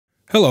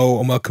Hello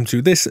and welcome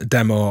to this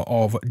demo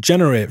of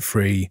Generate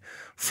Free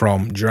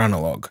from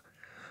Joranalogue.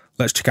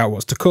 Let's check out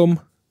what's to come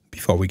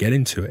before we get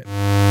into it.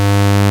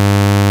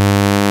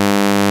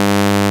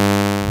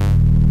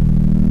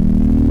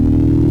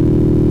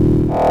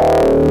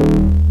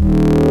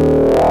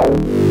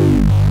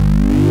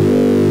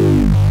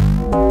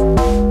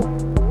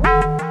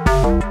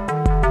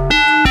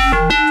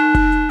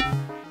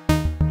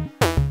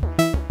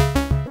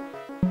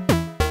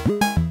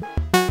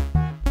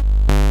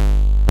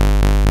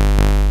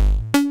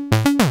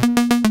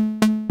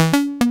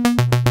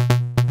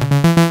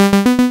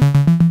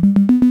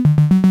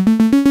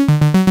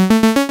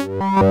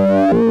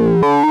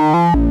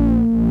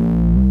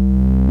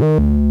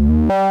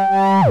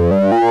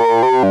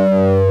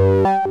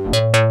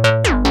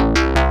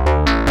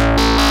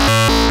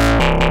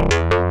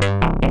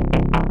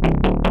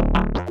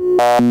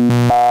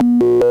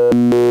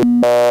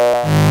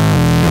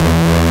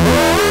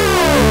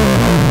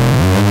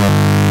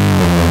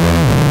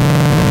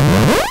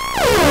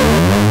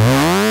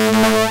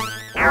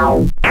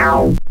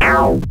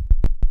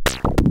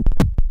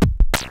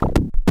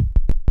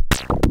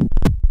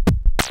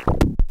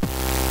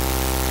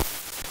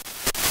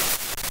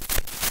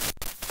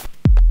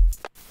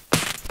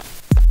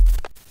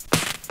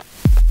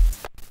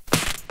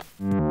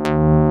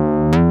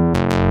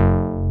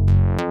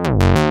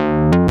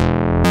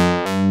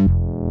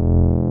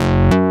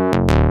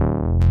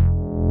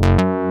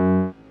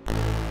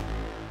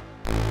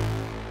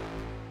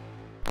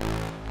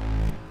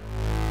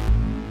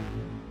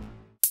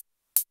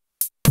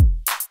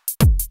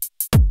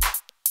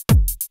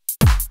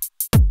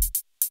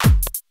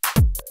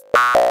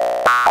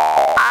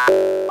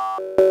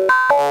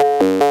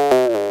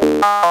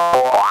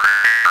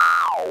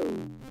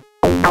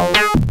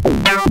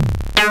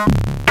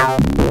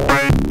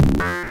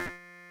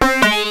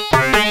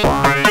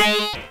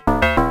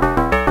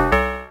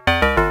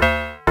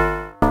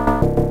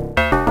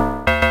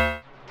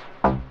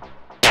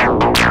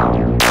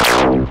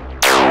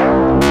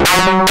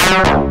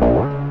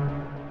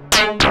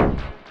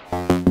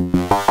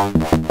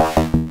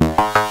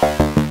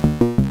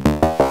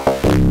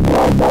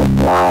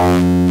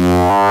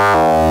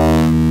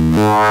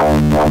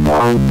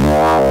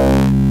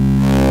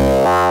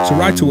 So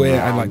right away,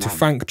 I'd like to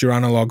thank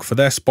Joranalogue for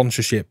their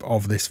sponsorship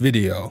of this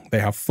video. They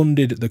have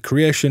funded the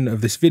creation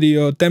of this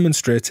video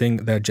demonstrating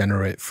their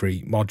Generate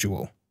Free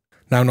module.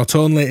 Now, not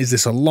only is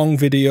this a long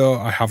video,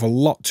 I have a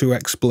lot to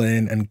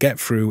explain and get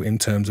through in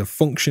terms of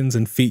functions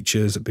and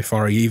features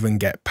before I even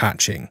get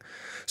patching.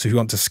 So if you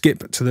want to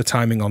skip to the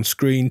timing on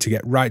screen to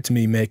get right to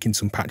me making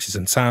some patches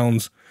and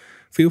sounds,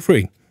 feel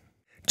free.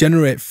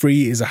 Generate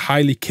Free is a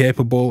highly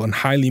capable and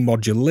highly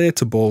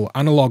modulatable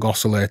analog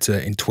oscillator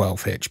in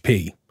 12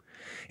 HP.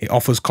 It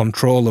offers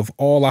control of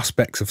all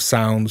aspects of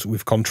sounds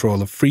with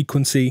control of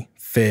frequency,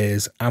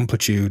 phase,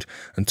 amplitude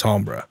and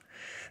timbre,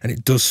 and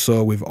it does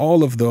so with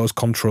all of those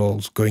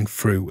controls going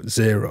through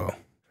zero.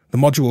 The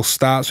module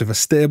starts with a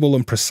stable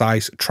and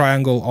precise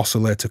triangle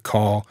oscillator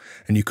core,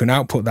 and you can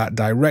output that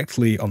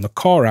directly on the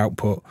core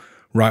output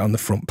right on the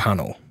front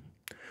panel.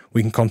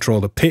 We can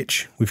control the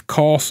pitch with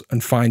coarse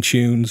and fine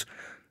tunes,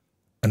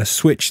 and a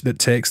switch that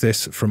takes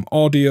this from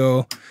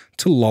audio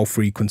to low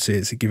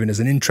frequencies, giving us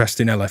an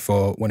interesting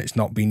LFO when it's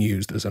not being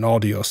used as an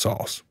audio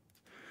source.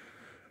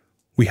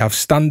 We have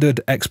standard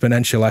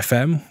exponential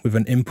FM with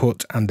an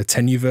input and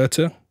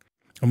attenuator,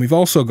 and we've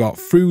also got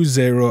through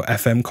zero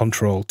FM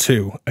control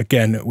too,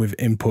 again with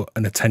input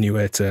and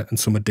attenuator and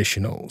some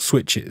additional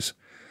switches.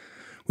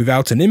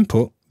 Without an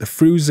input, the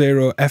through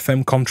zero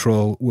FM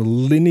control will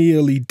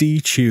linearly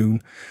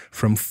detune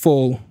from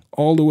full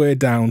all the way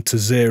down to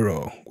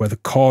zero, where the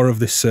core of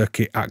this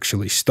circuit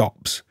actually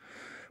stops.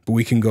 But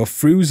we can go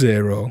through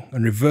zero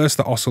and reverse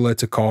the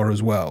oscillator core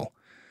as well.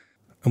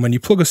 And when you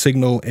plug a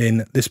signal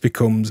in, this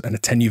becomes an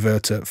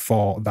attenuator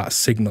for that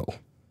signal.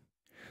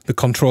 The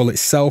control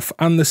itself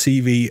and the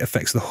CV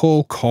affects the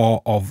whole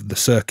core of the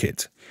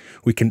circuit.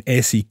 We can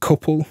AC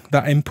couple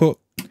that input,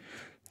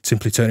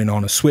 simply turning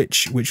on a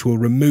switch which will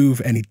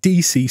remove any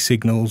DC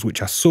signals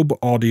which are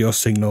sub-audio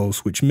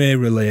signals which may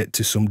relate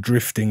to some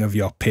drifting of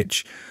your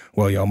pitch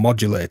while you're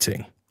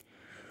modulating.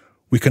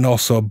 We can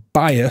also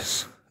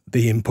bias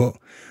the input,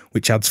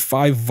 which adds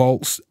 5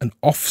 volts and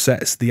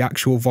offsets the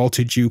actual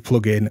voltage you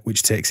plug in,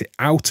 which takes it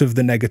out of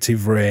the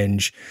negative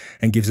range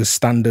and gives a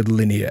standard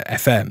linear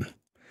FM.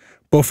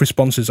 Both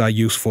responses are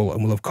useful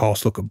and we'll of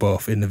course look at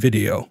both in the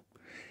video.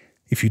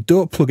 If you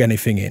don't plug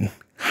anything in,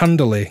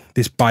 handily,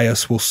 this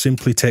bias will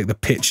simply take the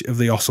pitch of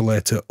the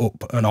oscillator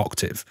up an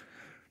octave.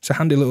 It's a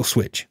handy little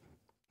switch.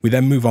 We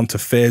then move on to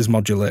phase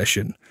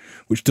modulation,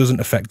 which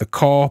doesn't affect the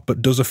core,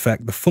 but does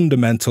affect the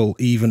fundamental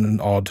even and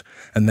odd,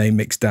 and they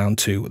mix down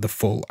to the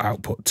full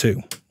output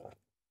too.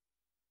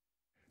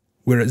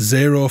 We're at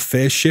zero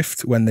phase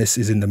shift when this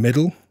is in the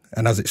middle,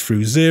 and as it's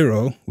through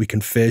zero, we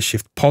can phase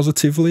shift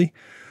positively,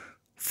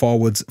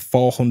 forwards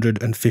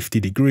 450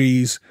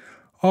 degrees,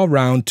 or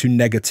round to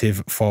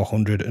negative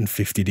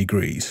 450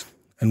 degrees.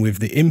 And with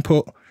the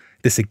input,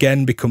 this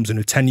again becomes an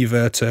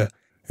attenuator,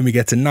 and we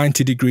get a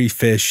 90-degree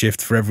phase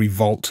shift for every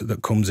volt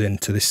that comes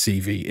into this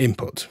CV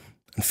input.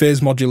 And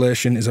phase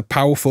modulation is a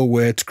powerful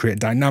way to create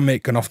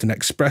dynamic and often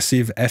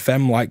expressive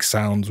FM-like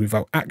sounds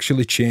without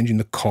actually changing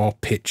the core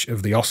pitch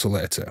of the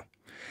oscillator.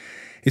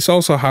 It's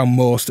also how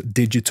most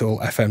digital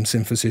FM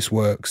synthesis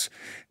works,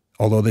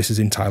 although this is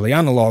entirely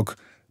analog,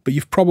 but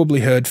you've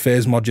probably heard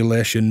phase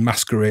modulation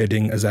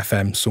masquerading as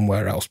FM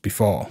somewhere else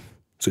before.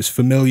 So it's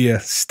familiar,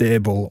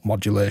 stable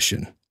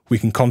modulation. We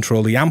can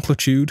control the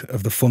amplitude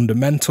of the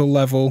fundamental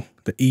level,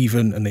 the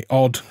even and the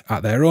odd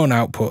at their own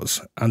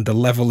outputs, and the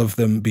level of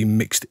them being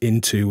mixed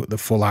into the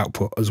full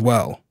output as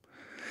well.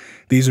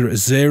 These are at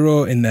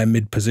 0 in their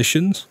mid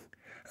positions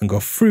and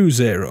go through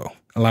 0,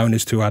 allowing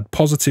us to add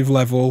positive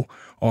level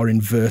or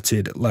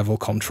inverted level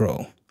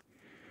control.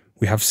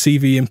 We have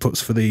CV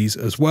inputs for these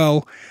as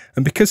well,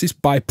 and because it's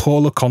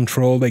bipolar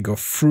control, they go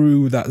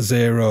through that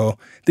 0.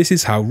 This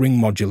is how ring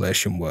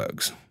modulation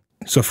works.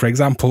 So for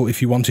example, if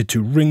you wanted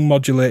to ring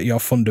modulate your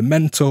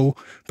fundamental,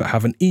 but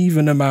have an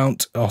even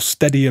amount or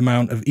steady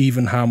amount of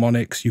even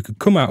harmonics, you could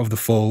come out of the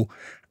full,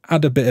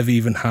 add a bit of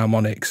even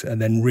harmonics,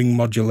 and then ring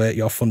modulate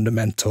your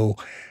fundamental,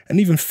 and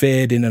even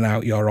fade in and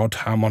out your odd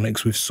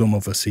harmonics with some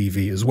other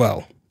CV as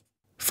well.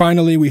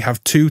 Finally, we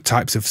have two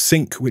types of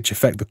sync which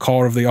affect the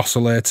core of the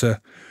oscillator: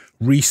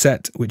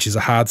 reset, which is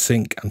a hard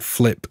sync, and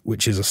flip,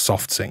 which is a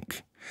soft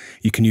sync.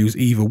 You can use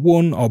either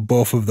one or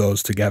both of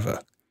those together.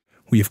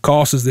 We, of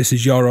course, as this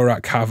is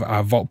Eurorack, have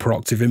our volt per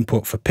octave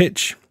input for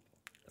pitch.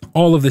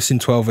 All of this in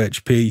 12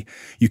 HP.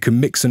 You can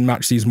mix and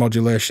match these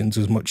modulations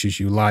as much as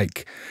you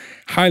like.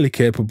 Highly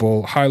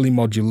capable, highly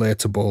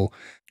modulatable.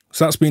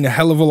 So that's been a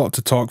hell of a lot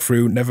to talk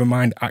through, never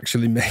mind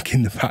actually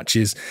making the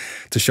patches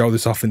to show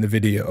this off in the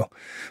video.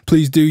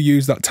 Please do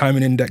use that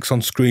timing index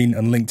on screen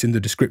and linked in the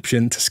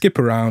description to skip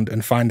around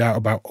and find out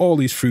about all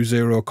these through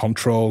 0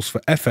 controls for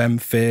FM,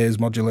 phase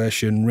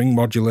modulation, ring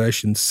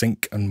modulation,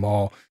 sync and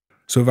more.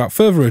 So without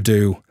further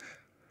ado,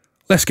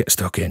 let's get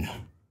stuck in.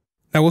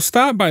 Now we'll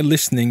start by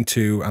listening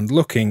to and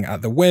looking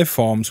at the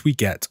waveforms we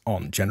get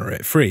on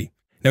Generate 3.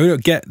 Now we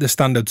don't get the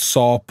standard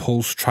saw,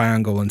 pulse,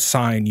 triangle and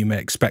sine you may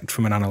expect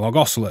from an analog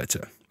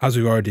oscillator. As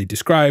we've already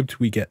described,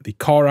 we get the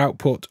core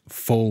output,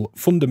 full,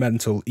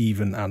 fundamental,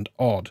 even and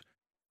odd.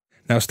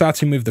 Now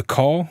starting with the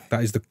core,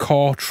 that is the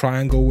core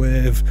triangle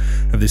wave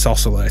of this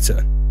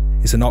oscillator.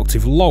 It's an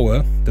octave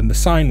lower than the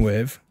sine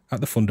wave at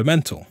the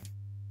fundamental.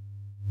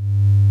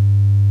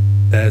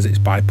 There's its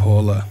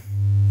bipolar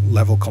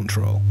level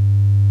control.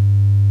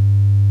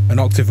 An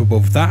octave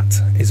above that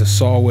is a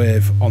saw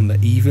wave on the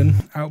even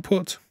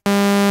output.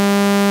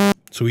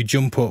 So we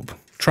jump up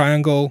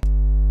triangle,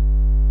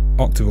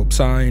 octave up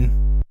sine,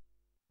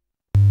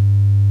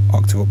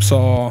 octave up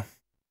saw,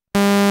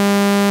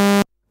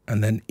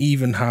 and then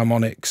even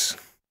harmonics,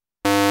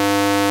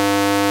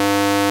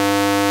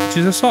 which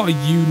is a sort of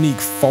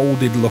unique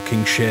folded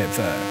looking shape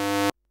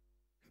there.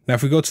 Now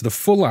if we go to the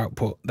full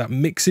output, that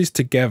mixes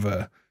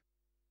together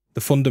the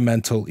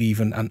fundamental,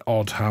 even and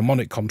odd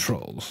harmonic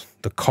controls.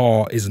 The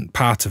core isn't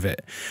part of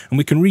it, and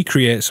we can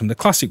recreate some of the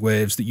classic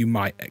waves that you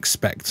might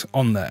expect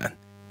on there.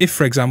 If,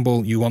 for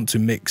example, you want to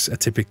mix a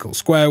typical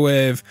square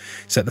wave,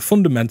 set the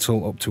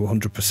fundamental up to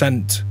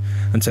 100%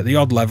 and set the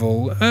odd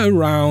level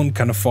around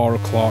kind of 4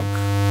 o'clock,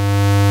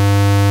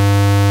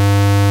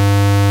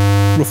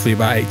 roughly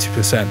about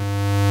 80%.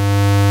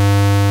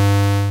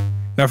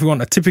 Now if we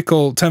want a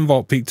typical 10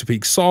 volt peak to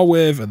peak saw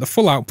wave at the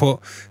full output,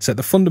 set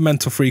the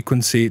fundamental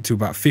frequency to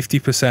about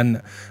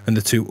 50% and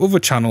the two other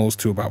channels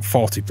to about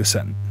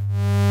 40%.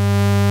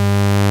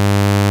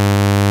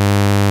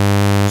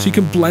 So you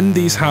can blend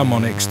these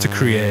harmonics to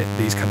create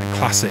these kind of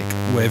classic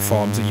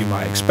waveforms that you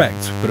might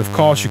expect. But of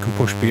course you can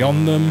push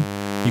beyond them.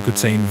 You could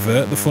say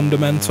invert the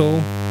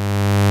fundamental.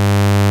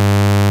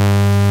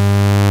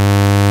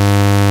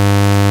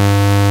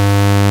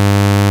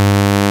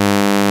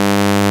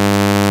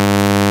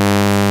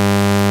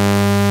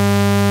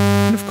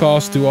 And of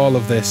course do all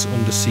of this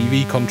under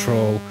CV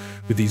control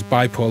with these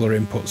bipolar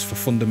inputs for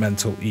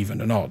fundamental,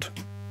 even and odd.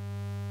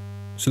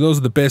 So those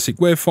are the basic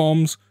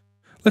waveforms.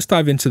 Let's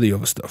dive into the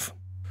other stuff.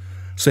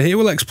 So here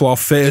we'll explore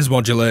phase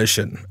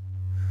modulation.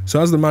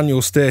 So as the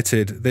manual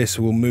stated, this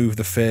will move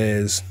the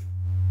phase,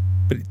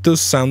 but it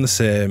does sound the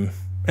same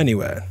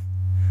anywhere.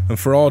 And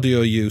for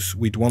audio use,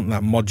 we'd want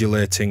that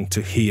modulating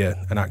to hear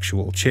an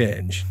actual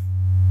change.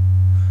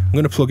 I'm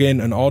going to plug in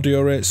an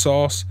audio rate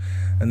source,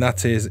 and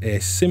that is a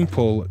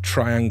simple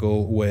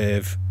triangle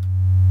wave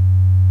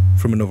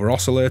from another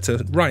oscillator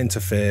right into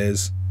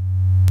phase.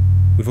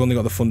 We've only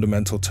got the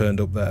fundamental turned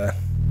up there.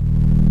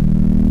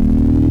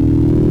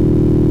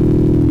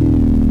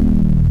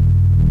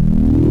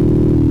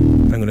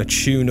 I'm going to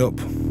tune up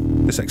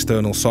this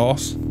external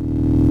source.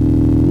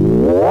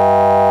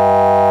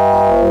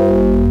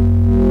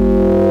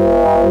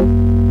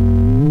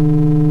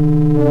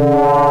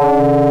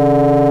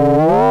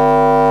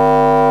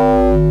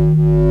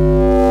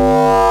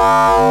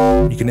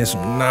 You can hear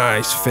some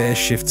nice phase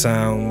shift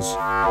sounds.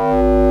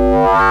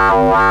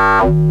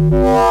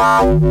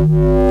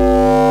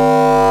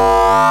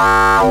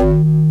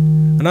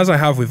 And as I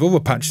have with other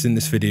patches in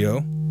this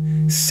video,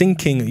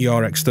 syncing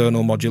your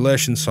external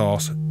modulation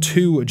source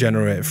to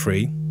Generate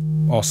Free,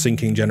 or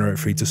syncing Generate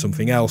Free to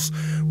something else,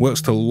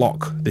 works to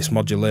lock this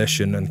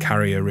modulation and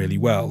carrier really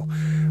well.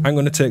 I'm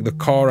going to take the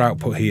core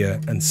output here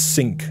and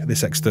sync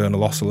this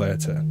external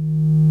oscillator.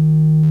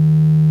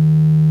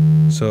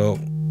 So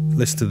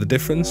listen to the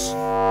difference.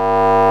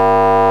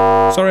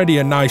 It's already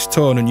a nice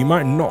tone, and you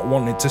might not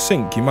want it to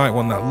sync. You might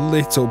want that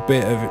little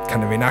bit of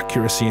kind of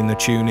inaccuracy in the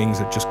tunings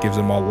that just gives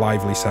a more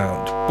lively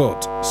sound.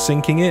 But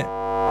syncing it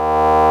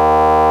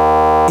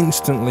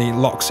instantly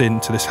locks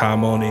into this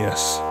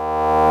harmonious,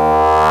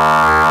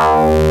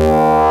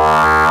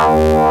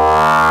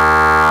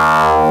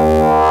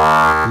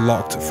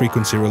 locked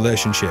frequency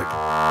relationship.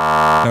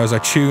 Now as I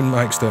tune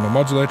my external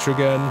modulator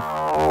again,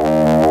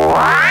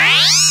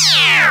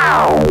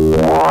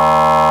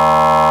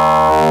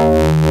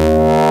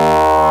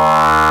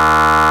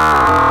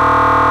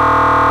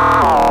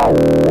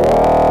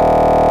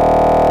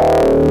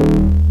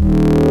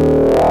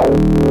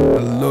 a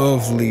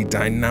lovely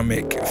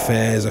dynamic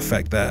phase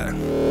effect there.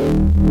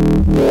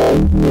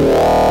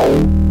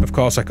 Of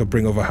course I could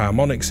bring other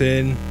harmonics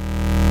in.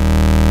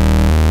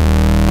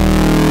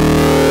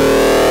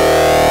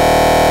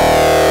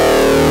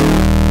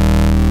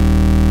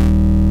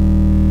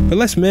 But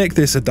let's make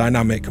this a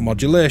dynamic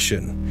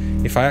modulation.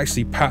 If I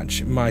actually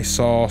patch my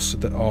source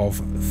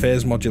of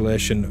phase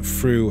modulation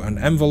through an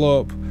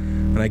envelope,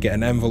 and I get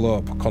an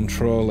envelope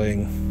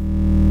controlling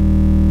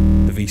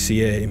the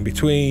VCA in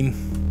between,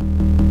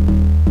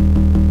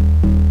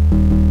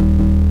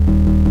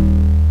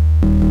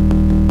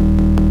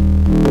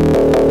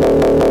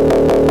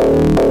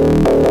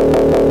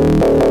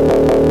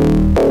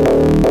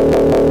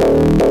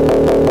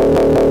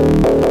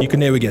 you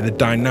can here we get the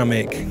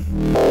dynamic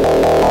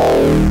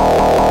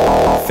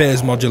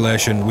phase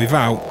modulation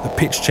without the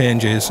pitch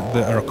changes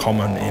that are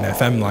common in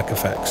FM-like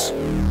effects.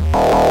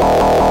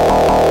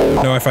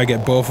 Now if I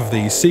get both of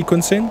these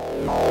sequencing,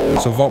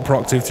 so volt per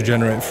octave to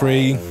Generate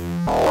Free,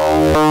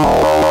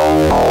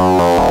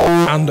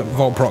 and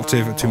volt per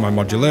octave to my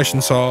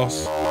modulation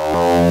source,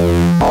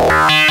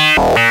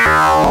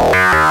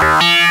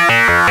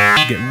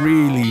 you get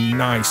really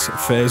nice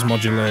phase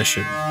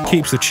modulation.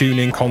 Keeps the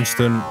tuning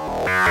constant.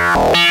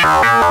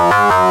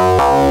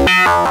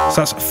 So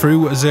that's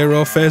through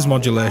zero phase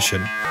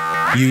modulation.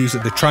 Use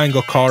the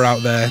triangle core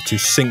out there to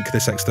sync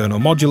this external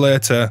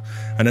modulator,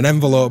 and an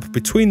envelope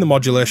between the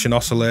modulation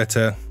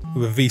oscillator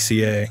with a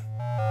VCA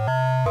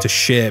to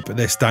shape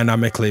this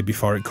dynamically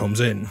before it comes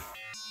in.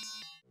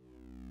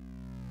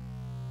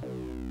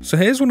 So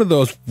here's one of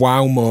those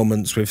wow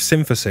moments with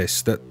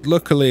synthesis that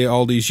luckily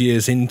all these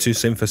years into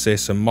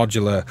synthesis and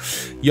modular,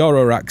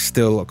 Eurorack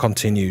still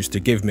continues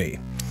to give me.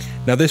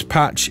 Now this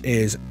patch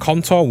is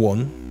contour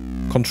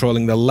 1,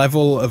 controlling the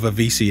level of a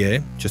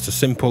VCA, just a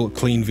simple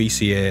clean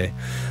VCA,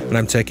 and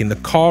I'm taking the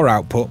core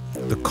output,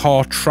 the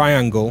core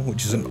triangle,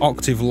 which is an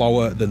octave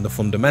lower than the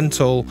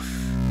fundamental,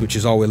 which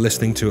is all we're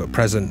listening to at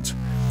present,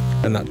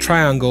 and that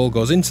triangle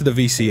goes into the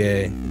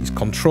VCA, is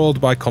controlled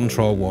by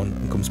control 1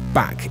 and comes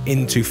back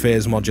into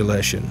phase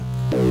modulation.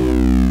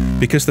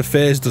 Because the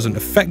phase doesn't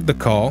affect the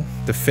core,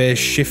 the phase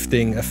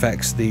shifting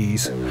affects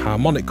these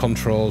harmonic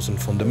controls and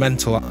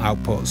fundamental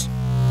outputs,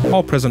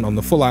 all present on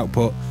the full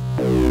output.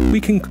 We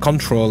can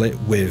control it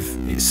with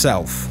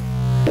itself.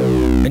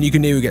 And you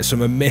can here get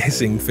some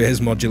amazing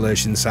phase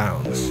modulation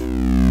sounds.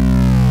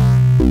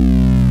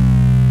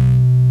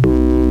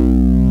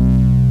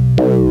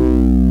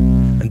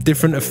 And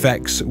different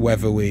effects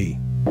whether we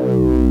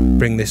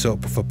bring this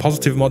up for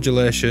positive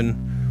modulation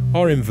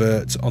or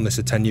invert on this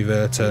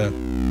attenuator.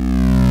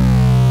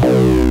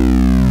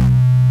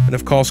 And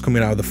of course,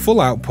 coming out of the full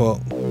output,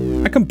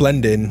 I can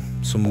blend in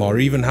some more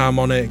even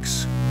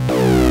harmonics.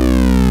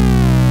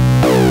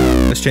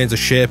 Let's change the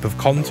shape of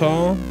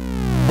contour.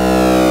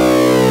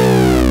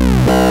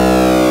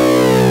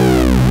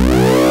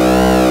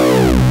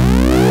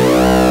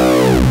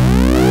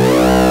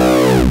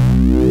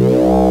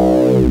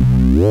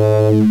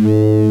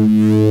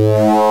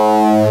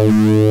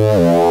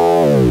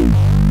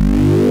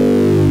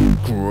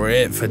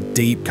 Great for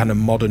deep kind of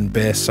modern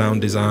bass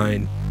sound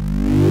design.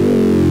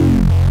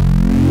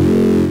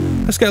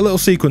 Let's get a little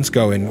sequence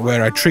going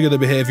where I trigger the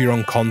behavior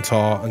on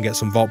contour and get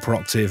some volt per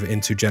octave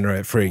into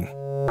Generate Free.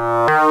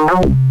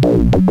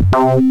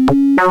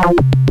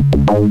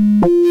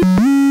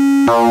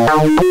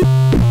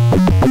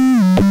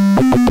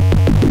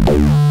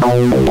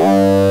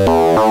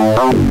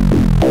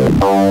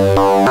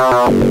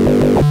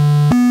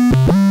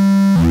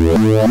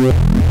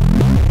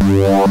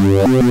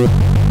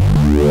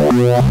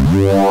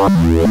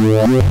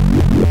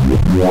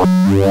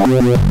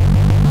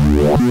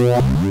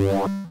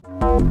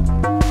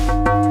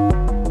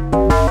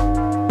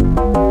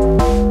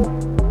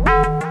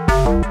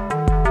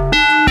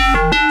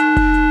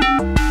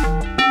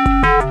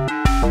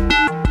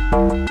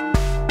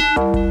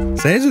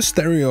 So here's a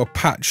stereo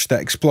patch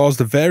that explores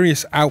the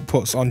various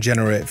outputs on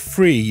Generate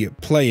Free,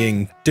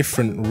 playing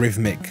different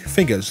rhythmic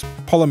figures,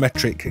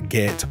 polymetric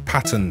gate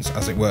patterns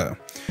as it were.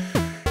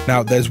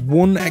 Now there's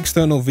one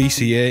external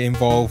VCA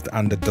involved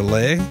and a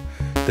delay,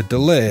 the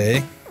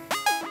delay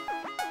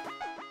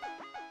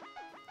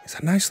is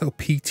a nice little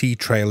PT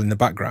trail in the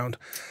background.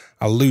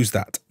 I'll lose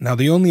that. Now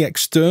the only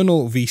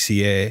external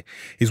VCA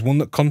is one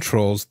that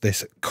controls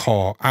this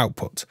core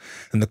output,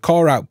 and the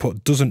core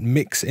output doesn't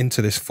mix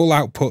into this full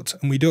output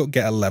and we don't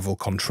get a level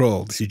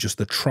control. This is just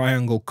the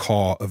triangle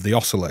core of the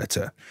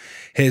oscillator.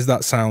 Here's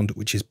that sound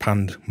which is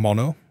panned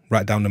mono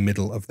right down the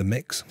middle of the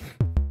mix.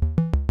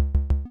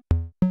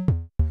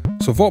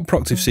 So for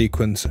octave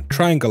sequence,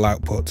 triangle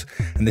output,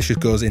 and this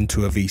just goes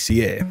into a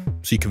VCA.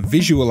 So you can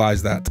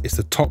visualize that it's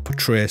the top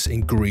trace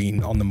in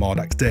green on the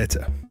Mordax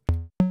data.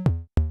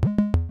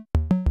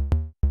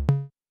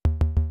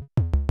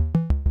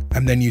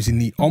 I'm then using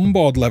the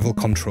onboard level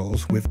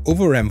controls with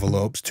other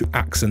envelopes to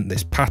accent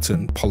this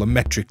pattern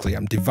polymetrically.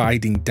 I'm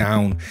dividing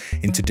down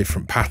into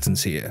different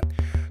patterns here.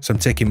 So I'm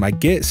taking my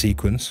gate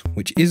sequence,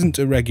 which isn't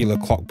a regular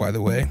clock by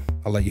the way,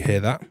 I'll let you hear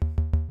that.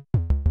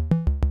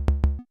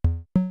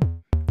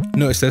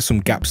 Notice there's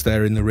some gaps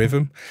there in the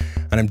rhythm,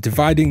 and I'm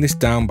dividing this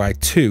down by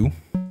 2,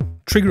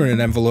 triggering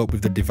an envelope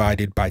with the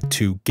divided by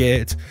 2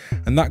 gate,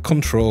 and that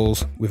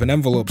controls, with an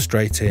envelope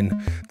straight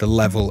in, the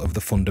level of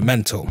the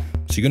fundamental.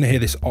 So you're going to hear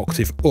this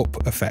octave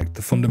up effect.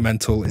 The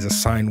fundamental is a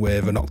sine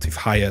wave an octave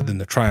higher than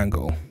the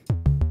triangle.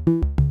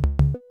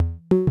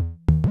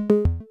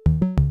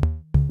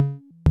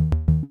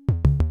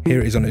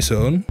 Here it is on its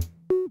own,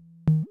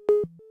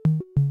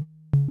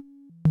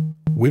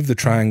 with the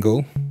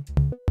triangle.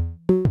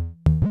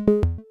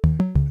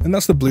 And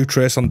that's the blue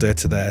trace on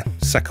data there,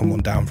 second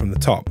one down from the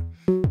top.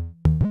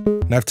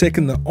 Now I've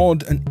taken the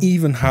odd and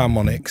even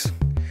harmonics.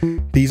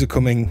 These are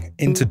coming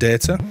into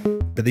data,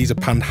 but these are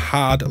panned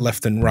hard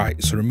left and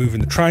right. So removing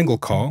the triangle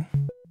core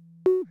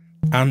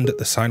and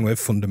the sine wave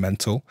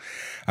fundamental,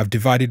 I've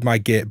divided my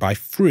gate by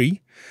 3,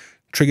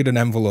 triggered an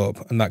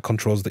envelope, and that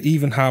controls the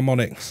even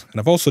harmonics.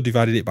 And I've also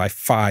divided it by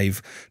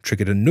 5,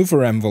 triggered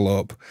another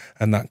envelope,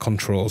 and that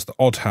controls the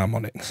odd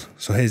harmonics.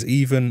 So here's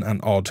even and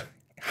odd,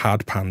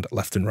 hard panned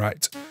left and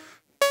right.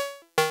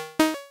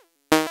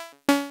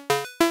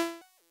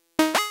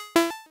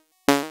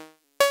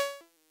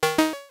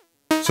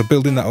 So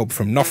building that up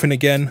from nothing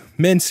again,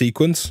 main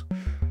sequence,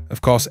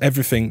 of course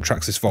everything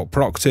tracks this volt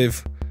per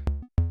octave,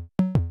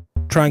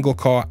 triangle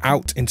core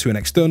out into an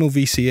external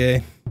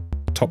VCA,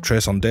 top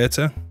trace on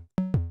data,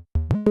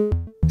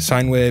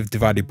 sine wave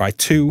divided by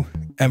 2,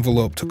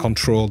 envelope to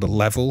control the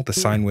level, the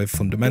sine wave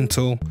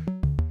fundamental,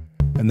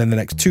 and then the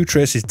next 2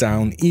 traces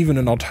down, even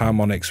and odd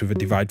harmonics with a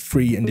divide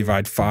 3 and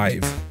divide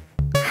 5,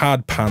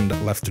 hard panned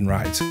left and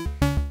right.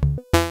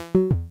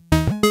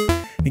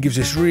 It gives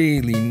this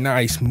really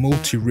nice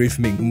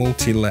multi-rhythmic,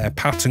 multi-layer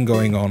pattern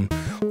going on,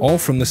 all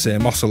from the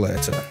same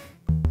oscillator.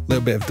 A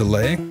little bit of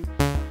delay.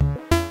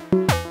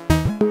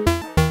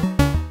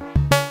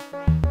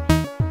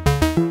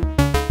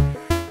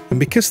 And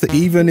because the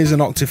even is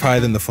an octave higher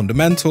than the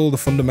fundamental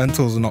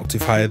is an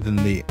octave higher than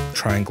the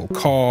triangle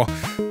core,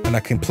 and I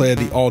can play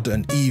the odd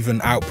and even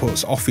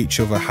outputs off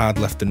each other hard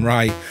left and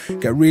right,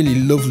 get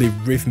really lovely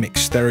rhythmic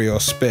stereo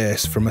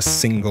space from a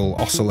single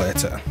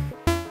oscillator.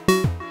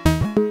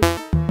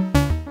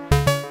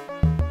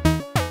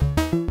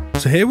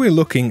 So here we're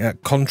looking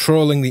at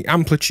controlling the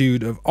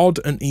amplitude of odd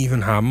and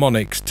even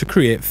harmonics to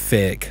create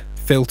fake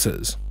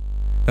filters.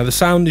 Now the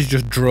sound is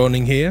just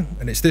droning here,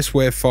 and it's this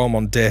waveform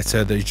on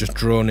data that is just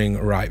droning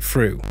right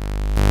through.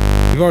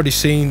 We've already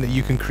seen that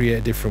you can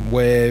create different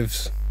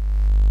waves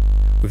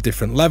with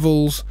different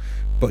levels,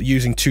 but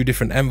using 2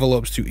 different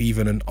envelopes to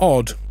even and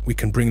odd, we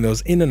can bring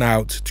those in and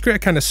out to create a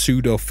kind of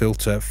pseudo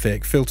filter,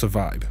 fake filter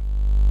vibe.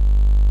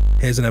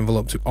 Here's an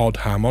envelope to odd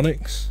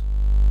harmonics.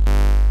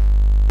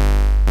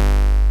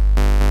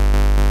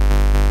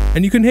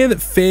 And you can hear that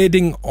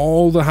fading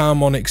all the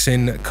harmonics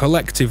in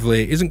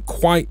collectively isn't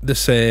quite the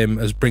same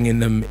as bringing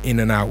them in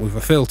and out with a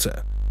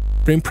filter.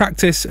 But in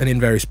practice and in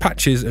various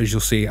patches, as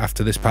you'll see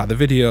after this part of the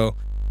video,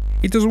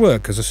 it does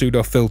work as a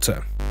pseudo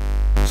filter.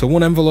 So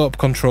one envelope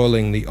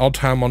controlling the odd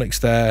harmonics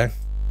there,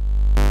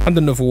 and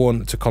another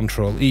one to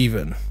control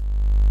even.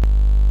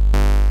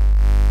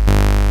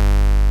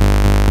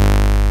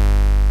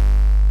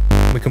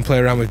 We can play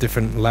around with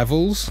different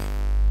levels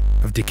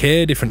of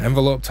decay, different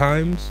envelope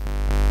times.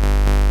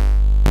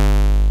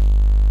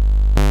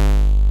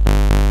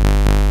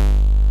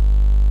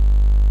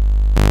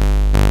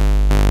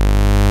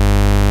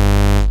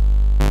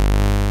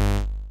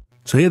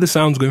 So here the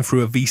sound's going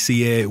through a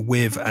VCA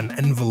with an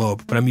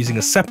envelope, but I'm using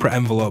a separate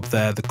envelope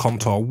there, the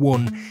contour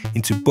 1,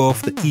 into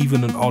both the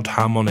even and odd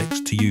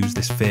harmonics to use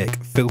this fake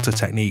filter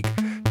technique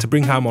to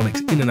bring harmonics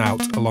in and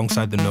out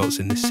alongside the notes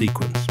in this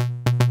sequence.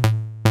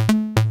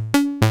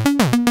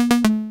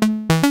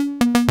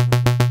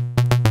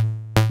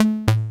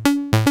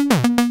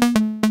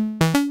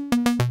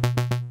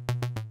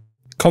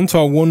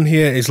 Contour 1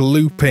 here is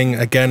looping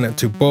again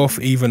to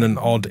both even and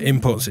odd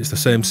inputs, it's the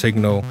same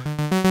signal.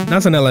 And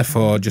as an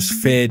LFO, just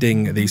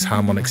fading these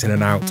harmonics in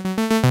and out,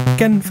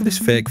 again for this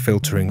fake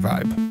filtering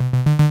vibe.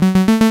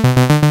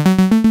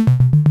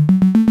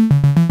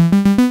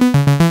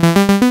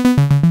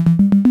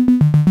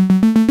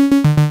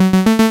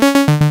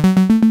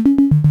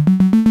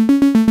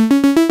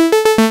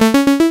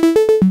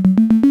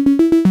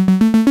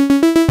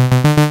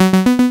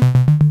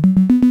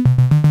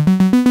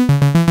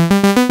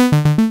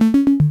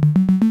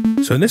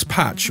 So in this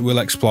patch, we'll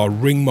explore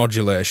ring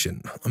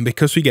modulation, and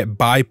because we get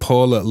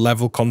bipolar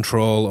level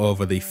control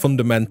over the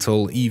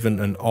fundamental, even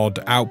and odd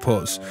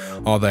outputs,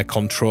 or their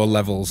control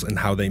levels and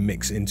how they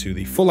mix into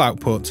the full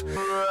output,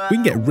 we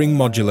can get ring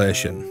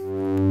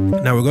modulation.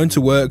 Now we're going to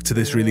work to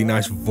this really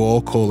nice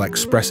vocal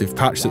expressive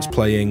patch that's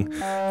playing.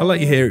 I'll let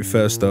you hear it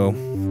first though.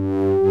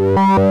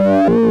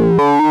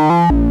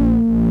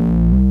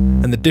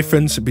 And the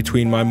difference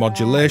between my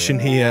modulation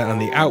here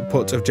and the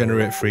output of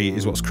Generate Free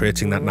is what's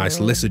creating that nice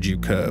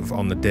Lissajous curve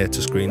on the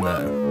data screen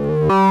there.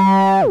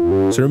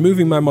 So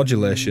removing my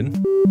modulation,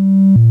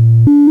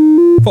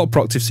 full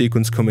octave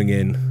sequence coming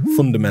in,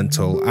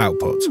 fundamental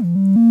output.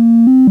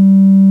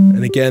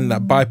 And again,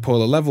 that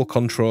bipolar level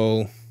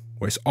control,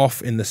 where it's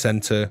off in the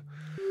center,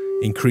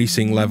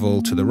 increasing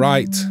level to the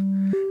right,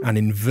 and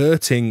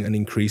inverting and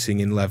increasing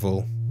in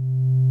level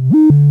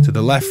to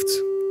the left,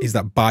 is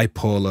that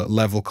bipolar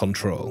level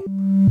control.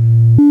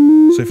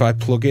 So if I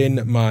plug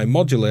in my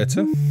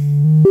modulator,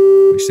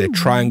 which is a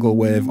triangle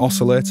wave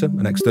oscillator,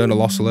 an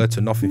external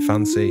oscillator, nothing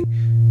fancy,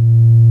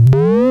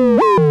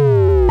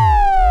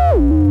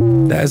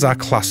 there's our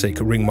classic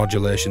ring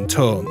modulation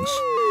tones.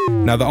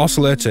 Now the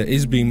oscillator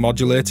is being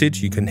modulated,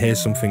 you can hear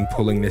something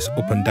pulling this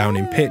up and down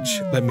in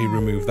pitch. Let me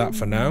remove that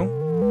for now.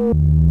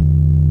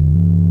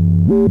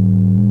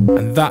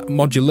 And that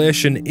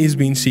modulation is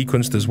being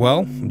sequenced as well.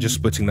 I'm just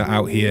splitting that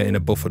out here in a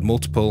buffered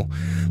multiple.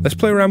 Let's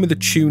play around with the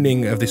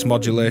tuning of this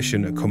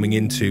modulation coming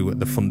into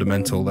the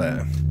fundamental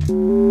there.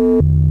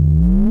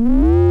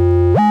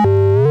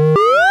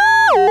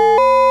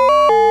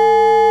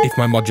 If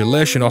my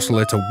modulation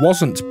oscillator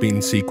wasn't being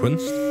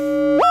sequenced,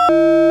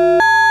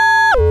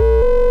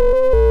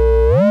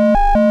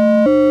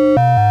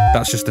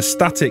 that's just a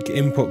static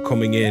input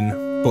coming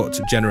in, but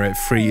Generate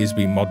Free is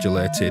being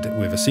modulated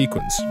with a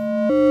sequence.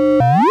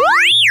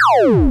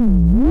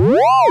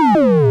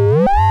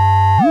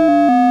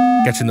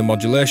 Getting the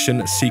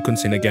modulation,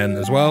 sequencing again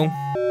as well.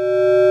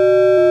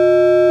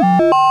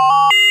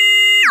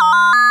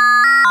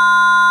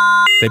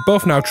 They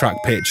both now track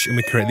pitch, and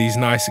we create these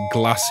nice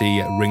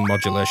glassy ring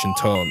modulation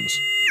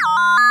tones.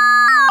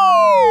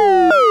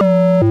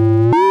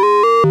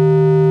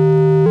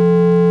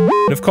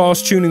 And of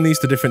course, tuning these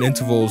to different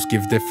intervals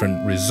give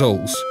different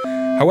results.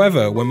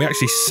 However, when we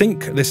actually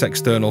sync this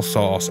external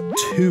source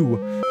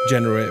to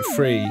Generate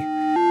Free,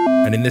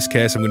 and in this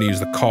case I'm going to use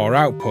the core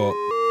output,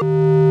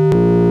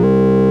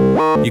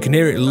 you can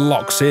hear it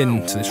locks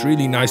in to this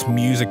really nice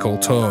musical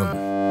tone.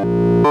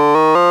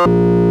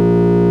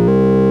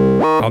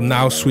 I'll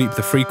now sweep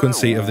the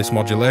frequency of this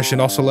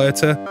modulation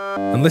oscillator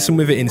and listen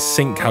with it in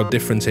sync how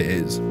different it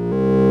is.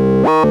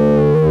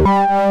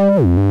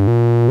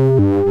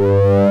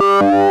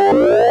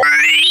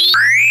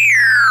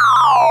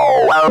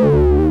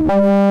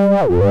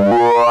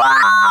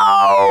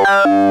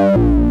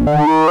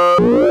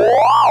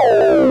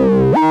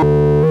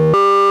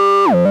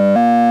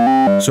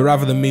 So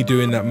rather than me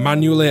doing that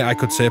manually, I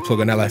could say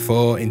plug an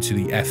LFO into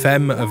the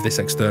FM of this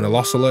external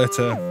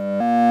oscillator.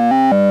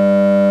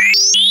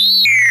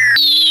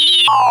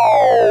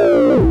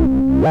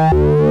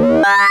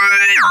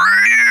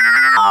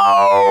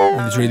 And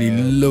there's really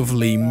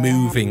lovely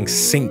moving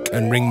sync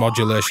and ring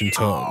modulation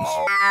tones.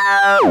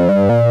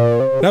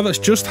 Now that's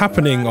just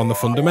happening on the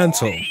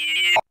fundamental.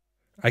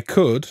 I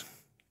could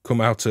come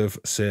out of,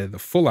 say, the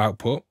full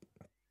output,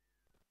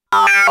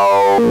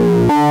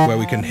 where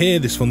we can hear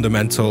this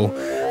fundamental,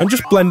 and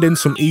just blend in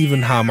some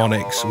even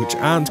harmonics which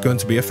aren't going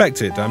to be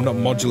affected. I'm not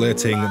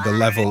modulating the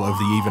level of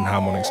the even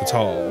harmonics at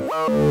all.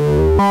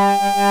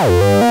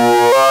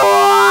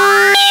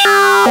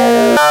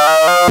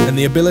 And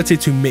the ability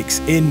to mix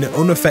in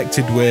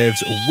unaffected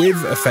waves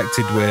with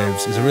affected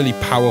waves is a really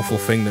powerful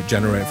thing that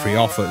Generate Free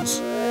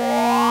offers.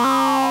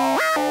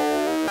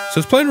 So I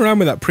was playing around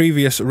with that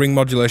previous ring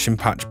modulation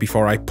patch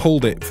before I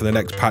pulled it for the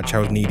next patch I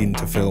was needing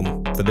to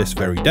film for this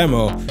very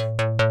demo.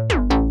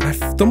 I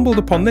stumbled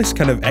upon this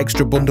kind of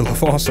extra bundle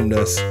of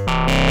awesomeness.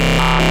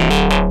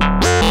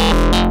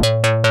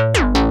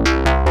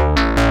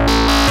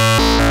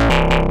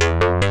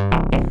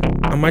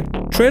 And my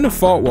train of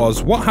thought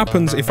was, what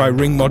happens if I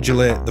ring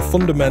modulate the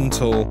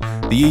fundamental,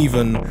 the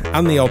even,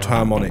 and the odd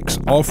harmonics,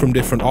 all from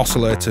different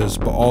oscillators,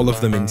 but all of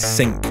them in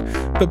sync,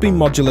 but being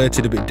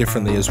modulated a bit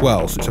differently as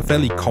well, so it's a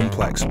fairly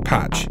complex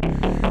patch.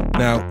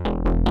 Now,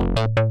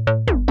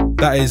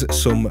 that is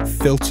some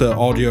filter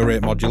audio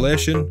rate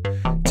modulation,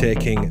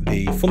 taking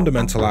the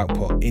fundamental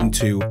output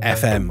into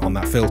FM on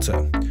that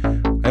filter.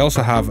 I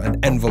also have an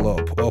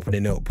envelope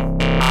opening up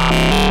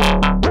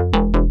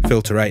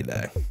filter 8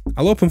 there.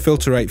 I'll open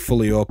filter 8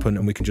 fully open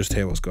and we can just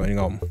hear what's going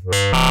on.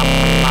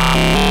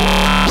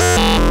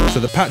 So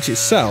the patch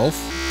itself,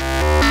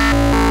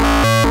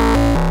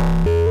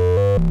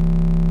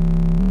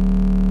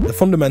 the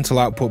fundamental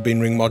output being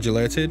ring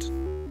modulated.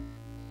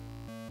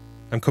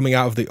 I'm coming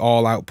out of the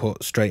all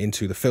output straight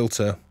into the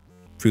filter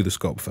through the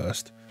scope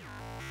first.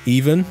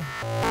 Even,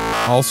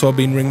 also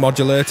being ring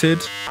modulated.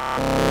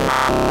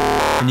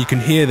 And you can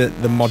hear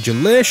that the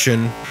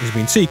modulation is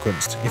being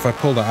sequenced. If I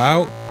pull that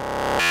out,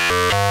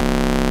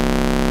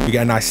 we You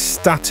get a nice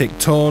static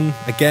tone.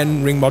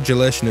 Again, ring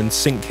modulation and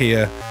sync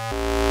here.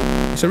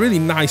 It's a really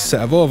nice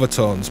set of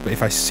overtones, but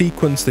if I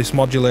sequence this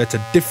modulator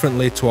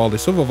differently to all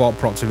this other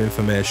vault-proactive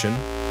information,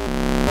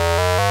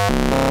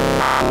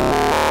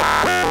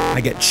 I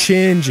get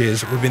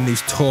changes within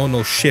these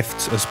tonal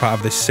shifts as part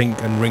of this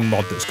sync and ring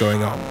mod that's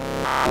going on.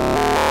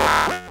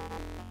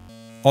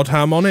 Odd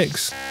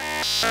harmonics.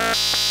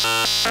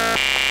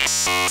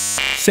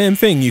 Same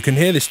thing, you can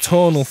hear this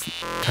tonal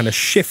kind of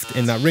shift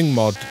in that ring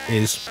mod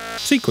is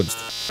sequenced.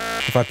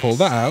 If I pull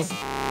that out,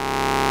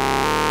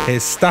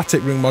 here's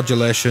static ring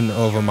modulation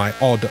over my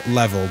odd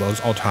level,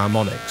 those odd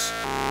harmonics.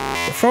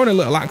 But throwing a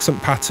little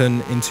accent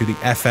pattern into the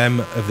FM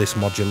of this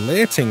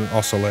modulating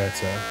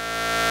oscillator,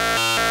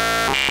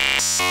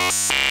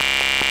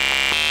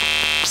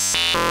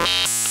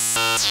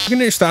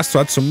 it starts to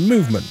add some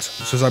movement.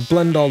 So as I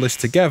blend all this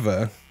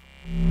together,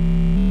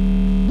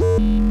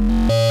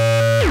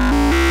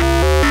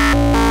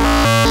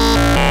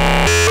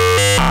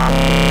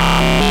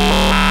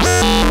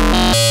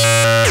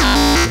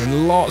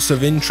 lots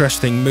of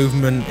interesting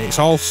movement. It's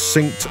all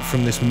synced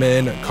from this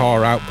main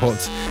core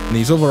output, and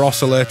these other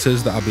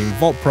oscillators that have been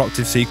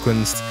vault-proactive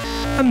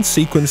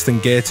sequenced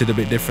and gated a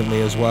bit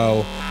differently as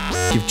well.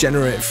 Give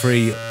Generate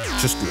Free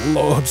just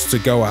loads to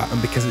go at,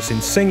 and because it's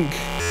in sync,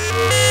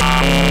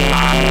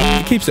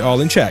 it keeps it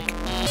all in check.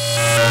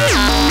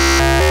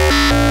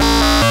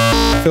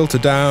 Filter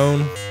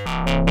down,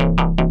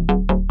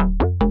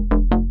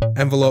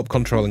 envelope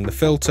controlling the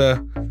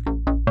filter.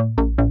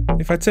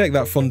 If I take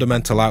that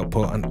fundamental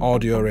output and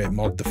audio rate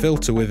mod the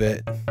filter with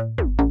it,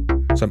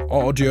 so I'm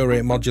audio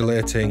rate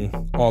modulating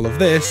all of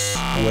this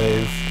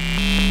with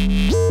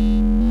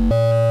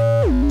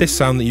this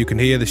sound that you can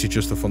hear. This is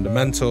just the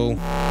fundamental.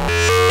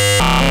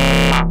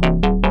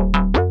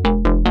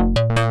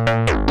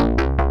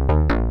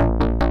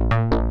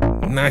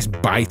 Nice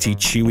bitey,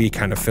 chewy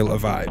kind of filter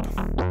vibe.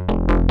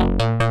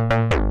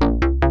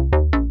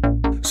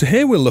 So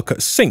here we'll look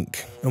at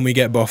sync, and we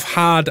get both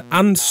hard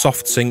and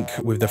soft sync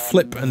with the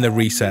flip and the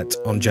reset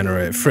on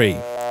Generate Free.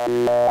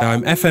 Now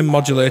I'm FM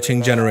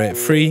modulating Generate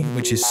Free,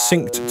 which is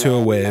synced to a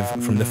wave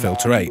from the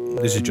filter 8.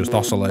 This is just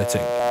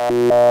oscillating.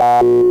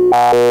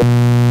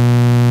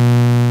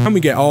 And we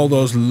get all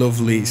those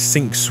lovely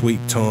sync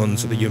sweep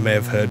tones that you may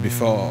have heard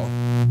before.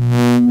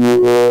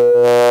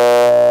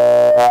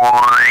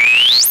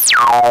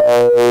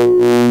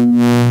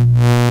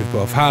 With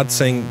both hard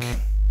sync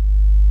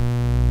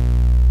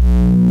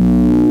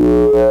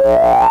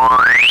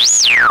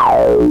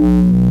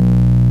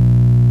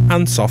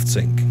and soft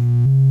sync.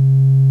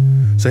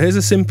 So here's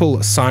a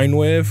simple sine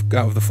wave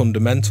out of the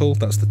fundamental.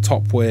 That's the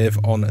top wave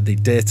on the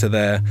data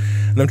there,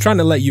 and I'm trying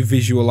to let you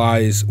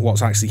visualize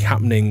what's actually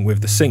happening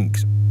with the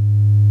sync,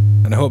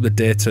 and I hope the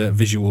data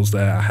visuals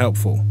there are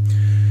helpful.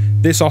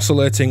 This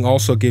oscillating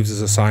also gives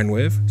us a sine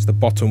wave. It's the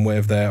bottom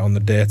wave there on the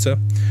data.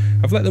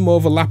 I've let them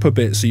overlap a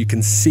bit so you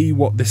can see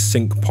what this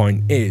sync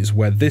point is,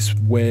 where this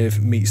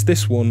wave meets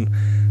this one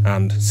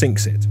and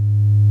syncs it.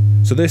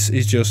 So this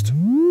is just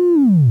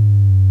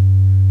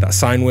that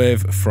sine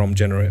wave from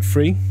Generate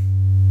Free.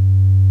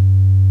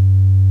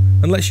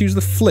 And let's use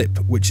the flip,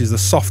 which is the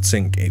soft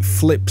sync. It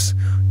flips,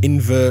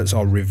 inverts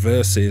or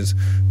reverses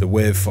the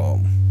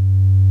waveform.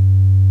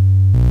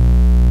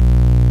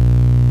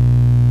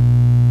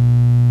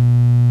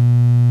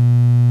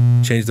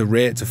 Change the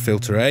rate to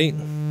filter 8.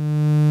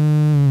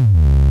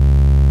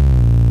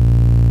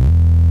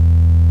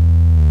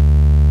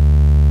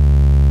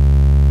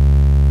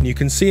 You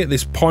can see at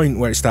this point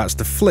where it starts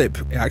to flip,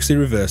 it actually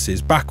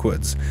reverses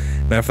backwards.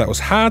 Now if that was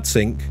hard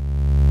sync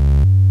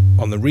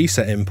on the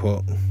reset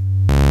input,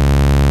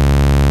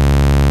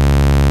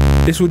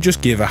 this would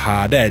just give a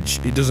hard edge.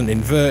 It doesn't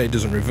invert, it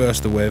doesn't reverse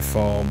the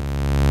waveform.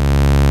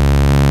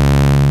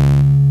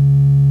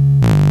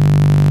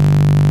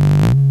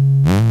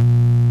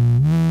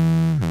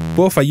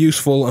 Both are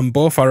useful and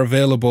both are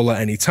available at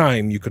any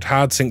time. You could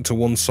hard sync to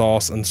one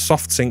source and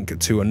soft sync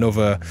to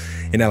another.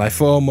 In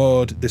LFO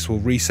mode, this will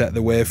reset the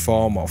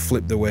waveform or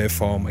flip the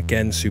waveform.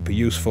 Again, super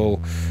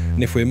useful.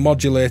 And if we're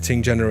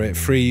modulating Generate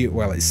Free,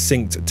 well, it's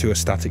synced to a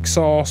static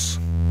source.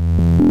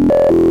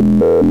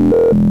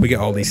 We get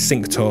all these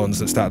sync tones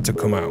that start to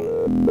come out.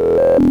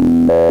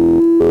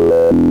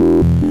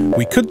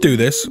 We could do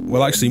this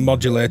while actually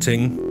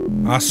modulating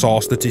our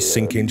source that is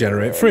syncing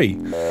Generate Free.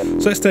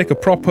 So let's take a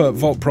proper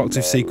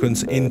vault-proactive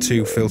sequence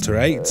into filter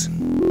 8.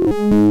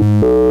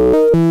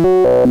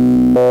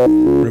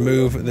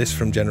 Remove this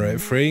from Generate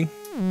Free.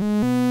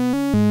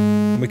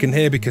 And we can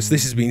hear, because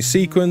this has been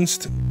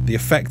sequenced, the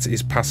effect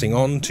is passing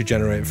on to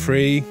Generate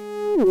Free.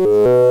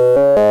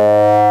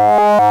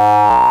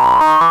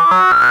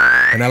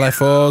 And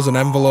LFOs and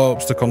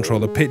envelopes to control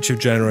the pitch of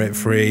Generate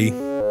Free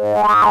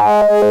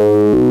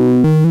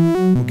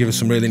will give us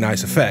some really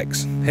nice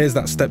effects. Here's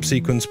that step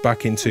sequence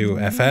back into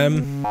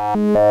FM.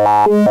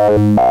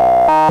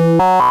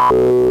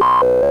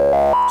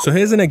 So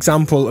here's an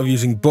example of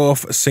using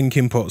both sync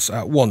inputs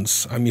at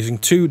once. I'm using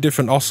two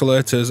different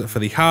oscillators for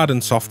the hard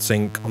and soft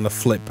sync on the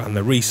flip and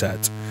the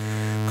reset.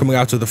 Coming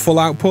out of the full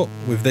output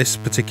with this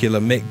particular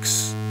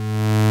mix,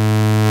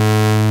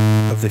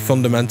 of the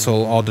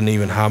fundamental, odd and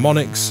even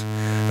harmonics,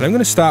 and I'm going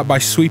to start by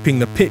sweeping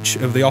the pitch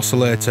of the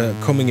oscillator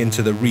coming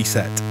into the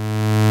reset,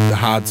 the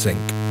hard sync.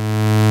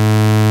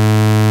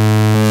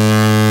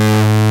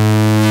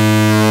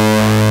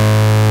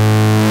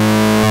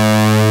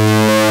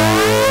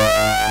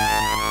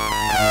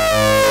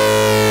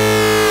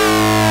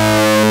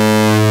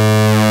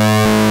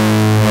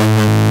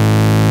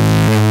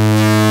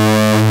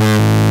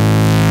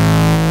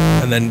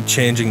 And then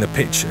changing the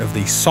pitch of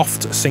the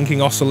soft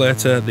syncing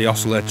oscillator, the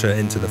oscillator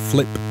into the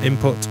flip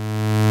input.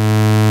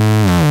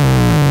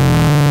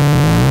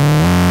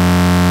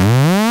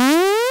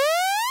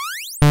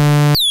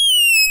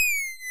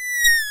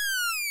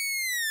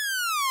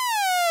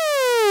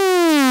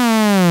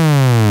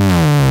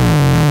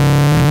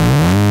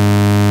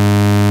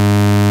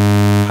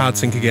 Hard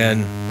sync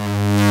again.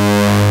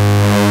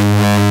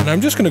 And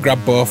I'm just going to grab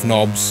both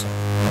knobs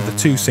of the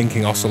two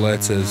syncing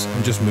oscillators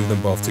and just move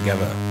them both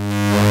together.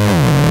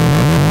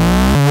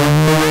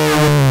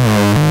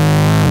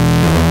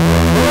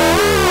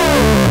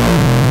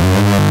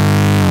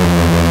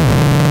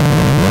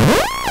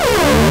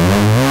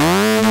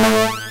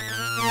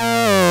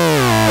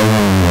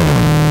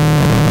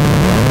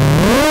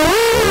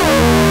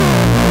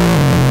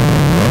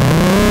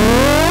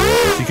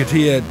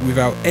 Here,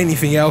 without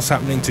anything else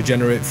happening to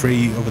generate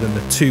free other than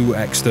the two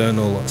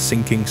external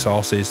syncing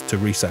sources to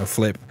reset and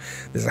flip,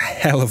 there's a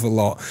hell of a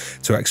lot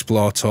to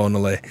explore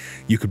tonally.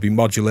 You could be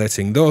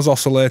modulating those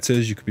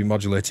oscillators, you could be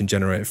modulating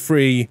generate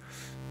free.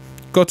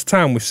 Go to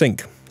town with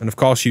sync, and of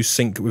course use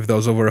sync with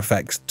those other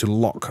effects to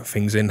lock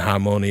things in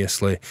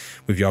harmoniously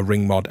with your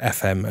ring mod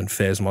FM and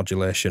phase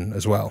modulation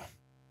as well.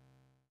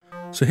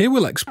 So here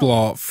we'll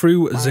explore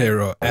through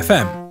Zero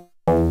FM,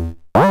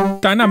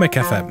 dynamic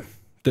FM,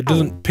 that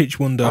doesn't pitch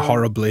wonder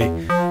horribly,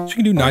 so you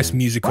can do nice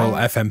musical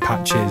FM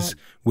patches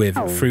with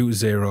through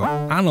Zero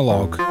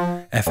Analogue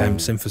FM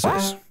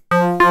synthesis.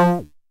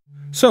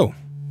 So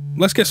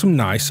let's get some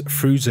nice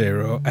through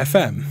Zero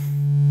FM.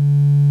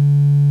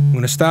 I'm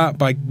going to start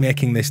by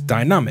making this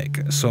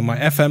dynamic. So my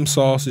FM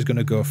source is going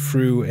to go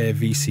through a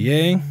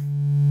VCA.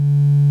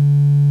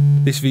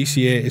 This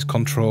VCA is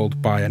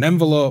controlled by an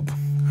envelope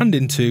and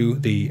into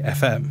the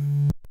FM.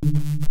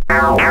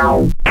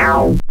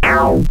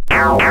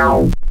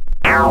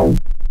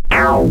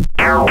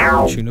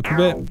 Tune up a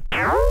bit.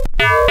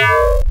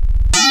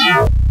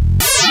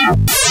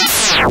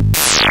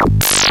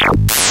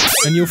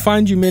 And you'll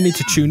find you may need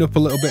to tune up a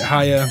little bit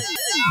higher.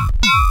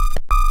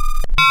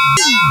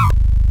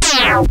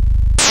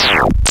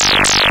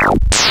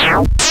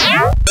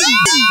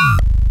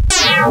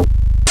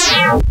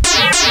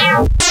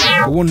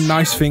 But one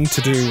nice thing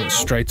to do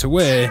straight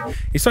away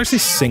is to actually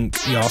sync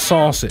your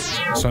sources.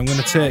 So I'm going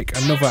to take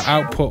another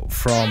output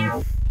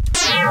from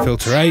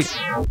filter 8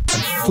 and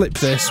flip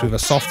this with a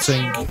soft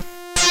sync.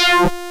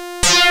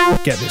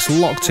 Get this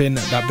locked in,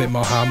 that bit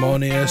more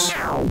harmonious.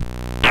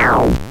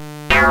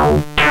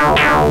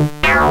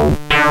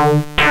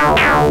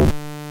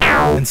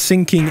 And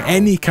syncing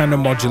any kind of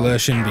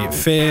modulation, be it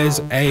phase,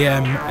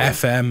 AM,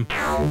 FM,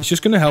 it's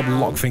just going to help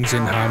lock things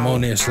in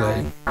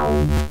harmoniously.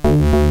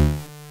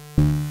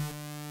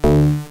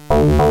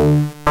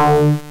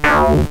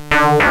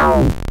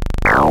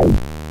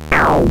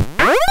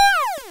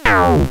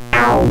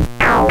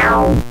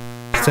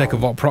 Let's take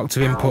a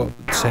Proctive input,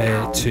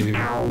 say to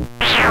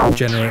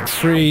generate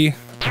free,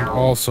 and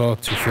also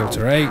to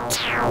filter 8.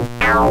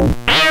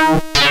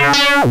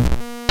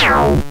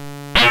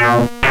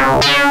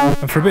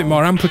 And for a bit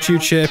more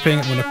amplitude shaping,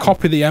 I'm going to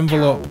copy the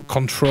envelope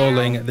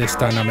controlling this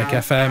dynamic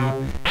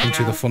FM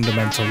into the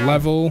fundamental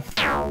level.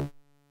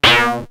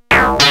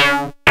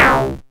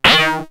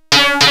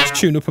 Let's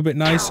tune up a bit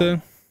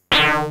nicer.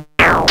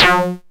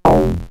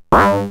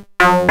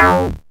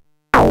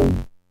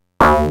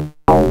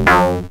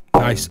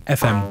 Nice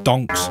FM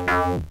donks.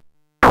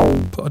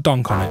 Put a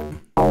donk on it.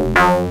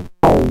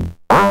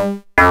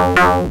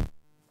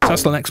 So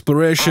that's an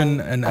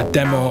exploration and a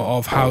demo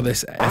of how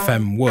this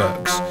FM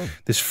works.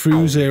 This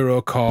through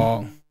Zero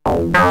core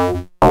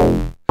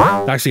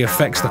actually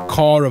affects the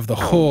core of the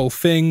whole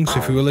thing. So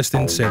if we were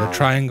listening to, say, the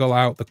triangle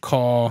out, the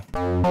core.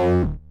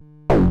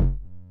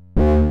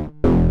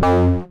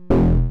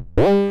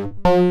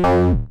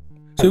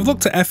 So we've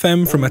looked at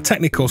FM from a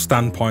technical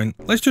standpoint,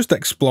 let's just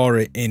explore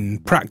it in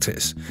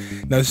practice.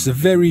 Now this is a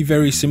very,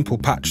 very simple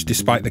patch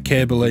despite the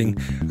cabling.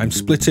 I'm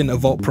splitting a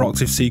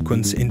Proctive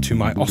sequence into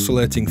my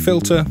oscillating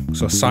filter,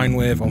 so sine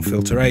wave on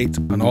filter 8,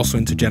 and also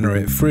into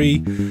generate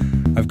free.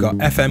 I've got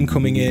FM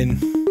coming in,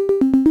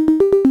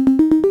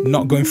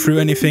 not going through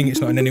anything,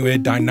 it's not in any way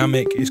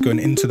dynamic, it's going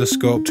into the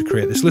scope to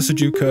create this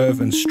Lissajous curve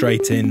and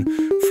straight in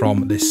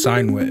from this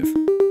sine wave.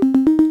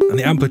 And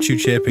the amplitude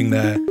shaping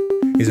there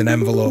is an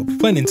envelope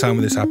playing in time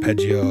with this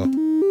arpeggio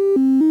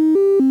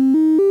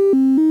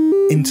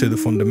into the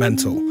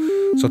fundamental.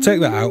 So take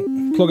that out,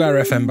 plug our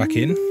FM back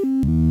in,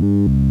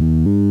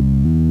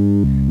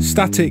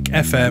 static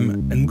FM,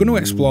 and I'm going to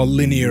explore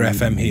linear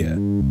FM here.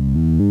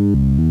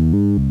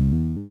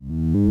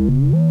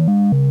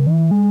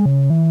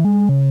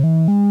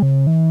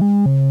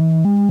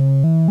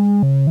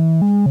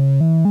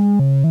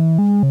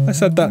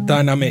 Let's add that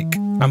dynamic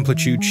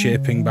amplitude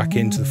shaping back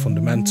into the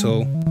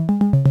fundamental.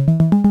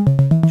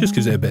 Just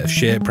gives it a bit of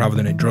shape rather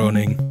than it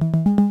droning.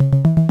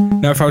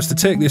 Now if I was to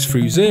take this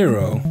through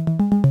zero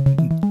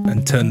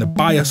and turn the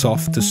bias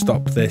off to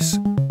stop this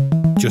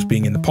just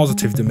being in the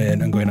positive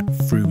domain and going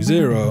through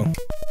zero,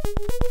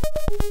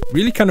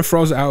 really kind of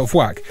throws it out of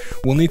whack.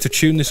 We'll need to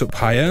tune this up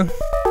higher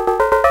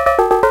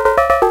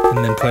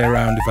and then play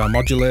around with our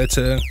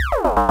modulator.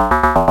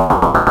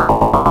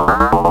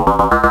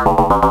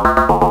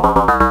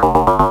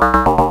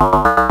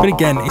 But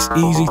again, it's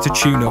easy to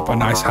tune up a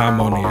nice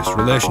harmonious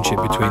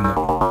relationship between them.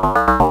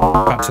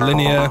 Back to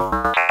linear.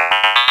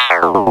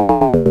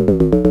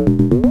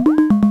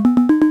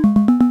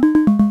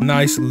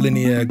 Nice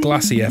linear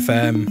glassy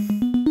FM.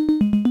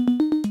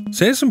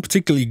 So here's some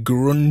particularly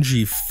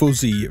grungy,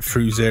 fuzzy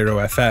through zero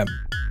FM.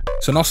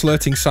 So an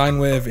oscillating sine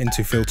wave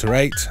into filter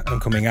 8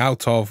 and coming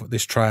out of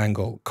this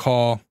triangle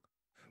core.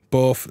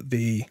 Both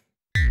the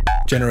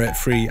Generate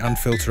 3 and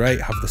filter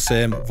 8 have the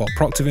same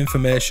voltproctive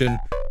information,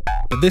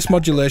 but this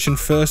modulation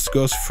first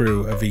goes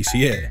through a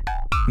VCA.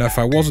 Now if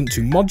I wasn't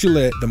to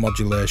modulate the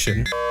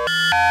modulation,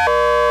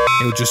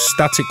 it would just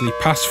statically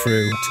pass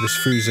through to this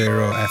through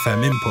zero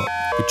FM input.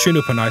 Could tune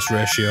up a nice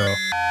ratio,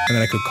 and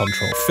then I could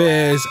control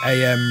phase,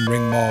 AM,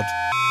 ring mod,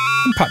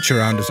 and patch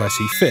around as I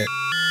see fit.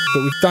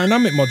 But with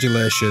dynamic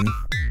modulation,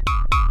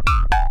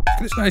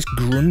 get this nice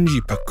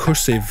grungy,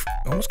 percussive,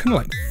 almost kind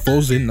of like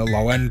fuzz in the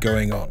low end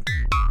going on.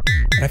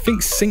 And I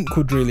think sync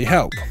would really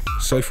help.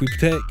 So if we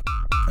take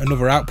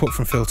another output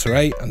from filter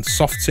 8 and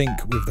soft sync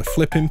with the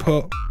flip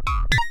input,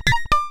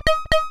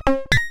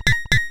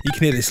 you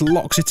can hear this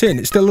locks it in.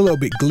 It's still a little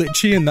bit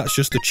glitchy, and that's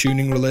just the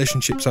tuning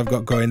relationships I've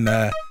got going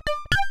there.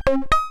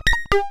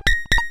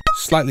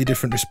 Slightly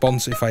different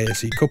response if I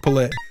AC couple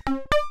it.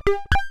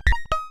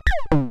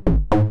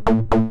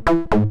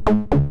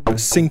 But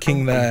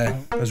syncing there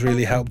has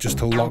really helped just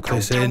to lock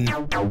this in.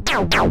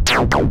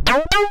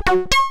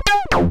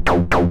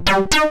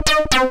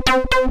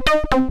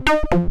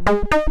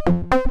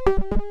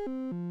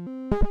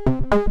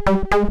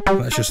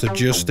 That's just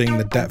adjusting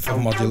the depth of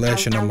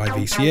modulation on my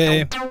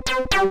VCA.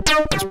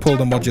 Let's pull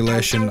the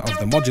modulation of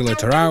the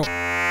modulator out,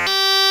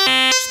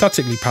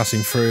 statically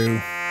passing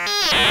through.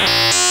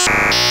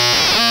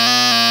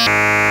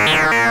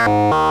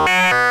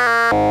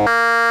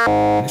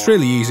 It's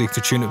really easy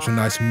to tune up some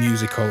nice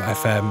musical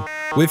FM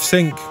with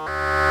sync.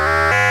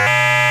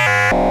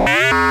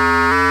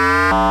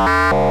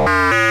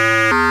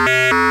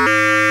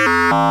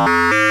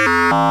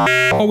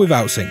 Or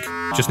without sync,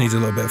 just needs a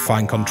little bit of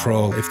fine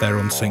control if they're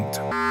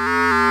unsynced.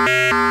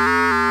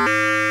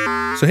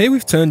 So here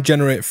we've turned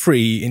Generate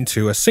 3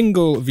 into a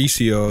single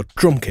VCO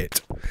drum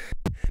kit.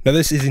 Now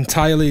this is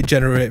entirely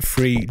Generate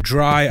 3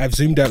 dry. I've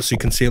zoomed out so you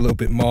can see a little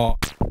bit more.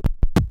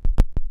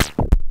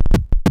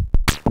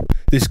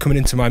 This is coming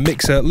into my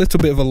mixer, a little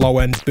bit of a low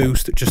end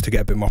boost just to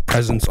get a bit more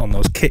presence on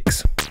those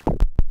kicks.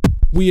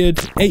 Weird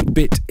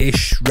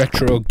 8-bit-ish,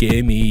 retro,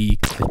 gamey,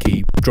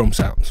 clicky drum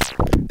sounds.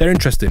 They're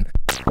interesting.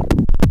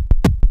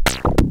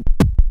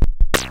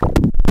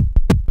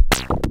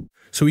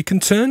 So we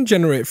can turn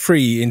Generate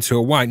 3 into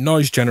a white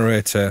noise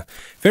generator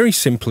very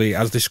simply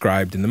as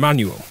described in the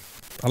manual.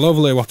 I'll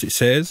overlay what it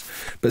says,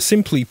 but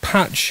simply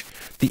patch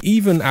the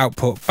even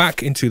output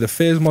back into the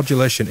phase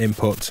modulation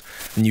input,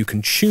 and you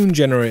can tune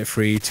Generate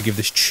 3 to give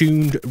this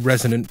tuned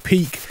resonant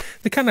peak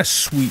that kind of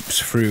sweeps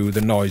through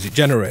the noise it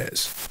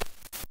generates.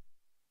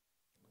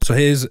 So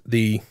here's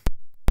the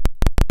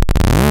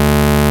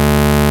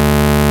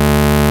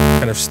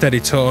kind of steady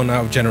tone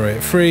out of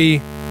Generate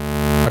 3.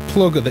 I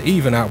plug the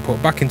even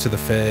output back into the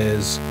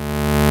phase.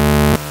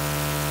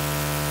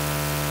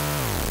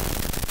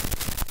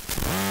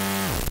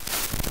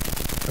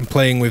 And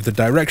playing with the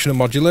direction of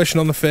modulation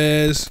on the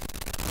phase.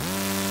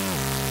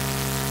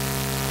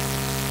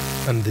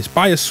 And this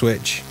bias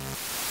switch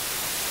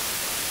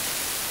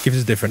gives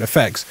us different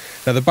effects.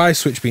 Now the bias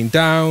switch being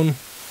down,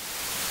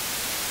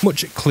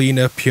 much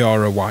cleaner,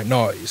 purer white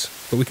noise.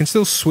 But we can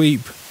still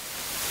sweep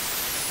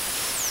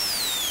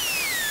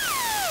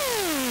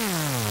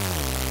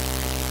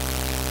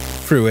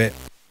through it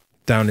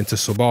down into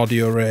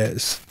sub-audio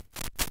rates.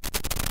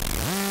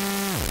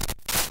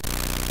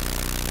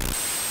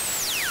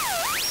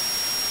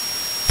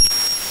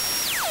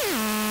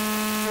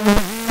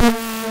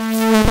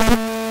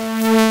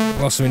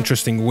 Lots of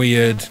interesting,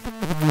 weird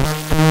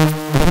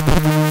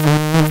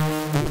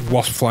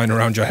wasp flying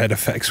around your head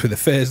effects with the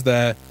phase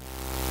there.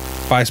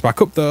 Bias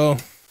back up though.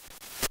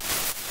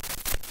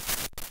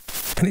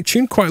 And it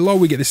tuned quite low.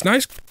 We get this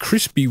nice,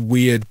 crispy,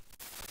 weird,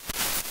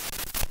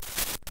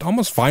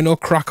 almost vinyl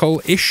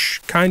crackle-ish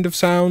kind of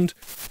sound.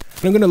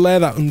 And I'm going to layer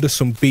that under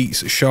some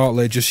beats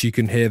shortly just so you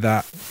can hear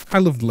that. I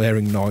love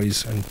layering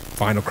noise and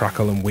vinyl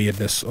crackle and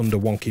weirdness under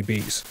wonky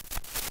beats.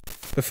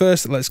 But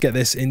first, let's get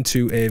this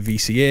into a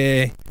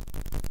VCA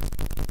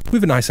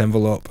with a nice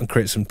envelope and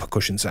create some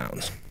percussion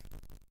sounds.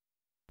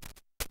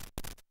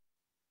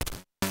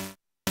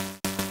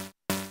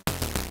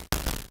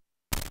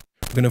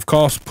 We can of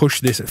course push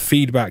this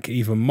feedback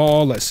even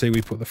more. Let's say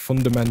we put the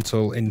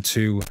fundamental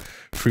into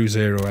through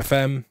 0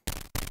 FM.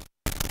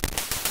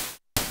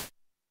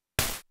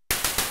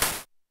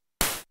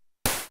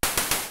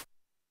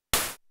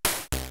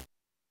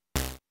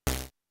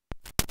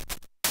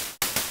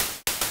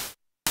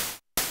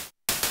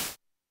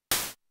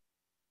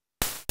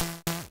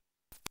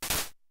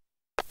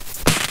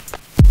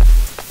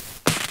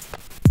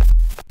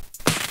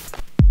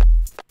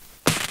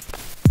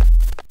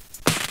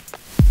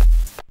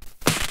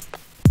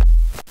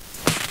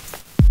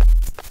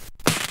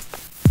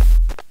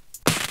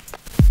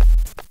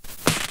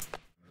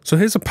 So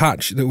here's a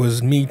patch that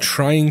was me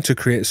trying to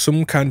create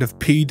some kind of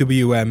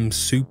PWM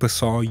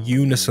supersaw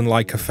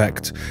unison-like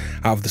effect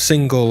out of the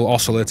single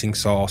oscillating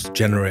source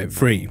Generate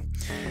Free.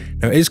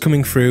 Now it is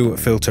coming through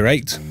filter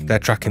 8, they're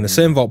tracking the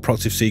same volt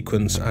proxy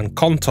sequence, and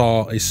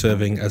contour is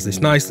serving as this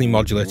nicely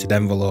modulated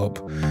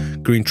envelope,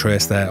 green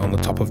trace there on the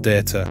top of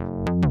data,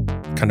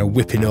 kind of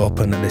whipping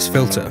open this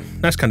filter.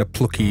 Nice kind of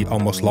plucky,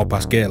 almost low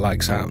pass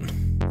gate-like sound.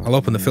 I'll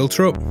open the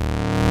filter up.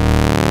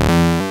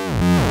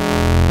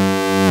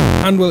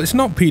 And well, it's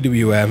not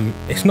PWM,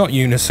 it's not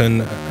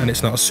unison, and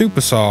it's not a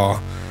supersaw.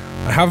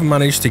 I have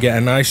managed to get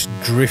a nice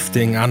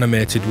drifting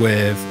animated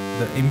wave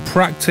that in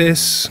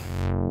practice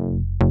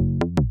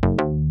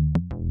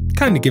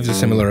kind of gives a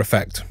similar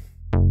effect.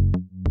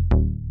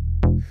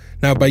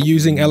 Now by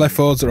using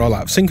LFOs that are all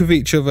out of sync with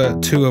each other,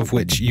 two of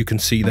which you can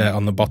see there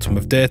on the bottom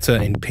of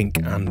data in pink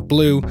and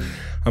blue,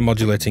 I'm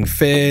modulating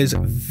phase,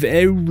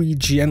 very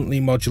gently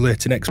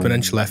modulating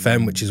exponential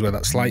FM, which is where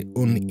that slight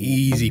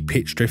uneasy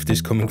pitch drift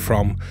is coming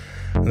from,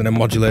 and then I'm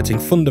modulating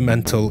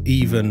fundamental,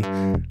 even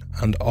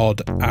and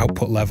odd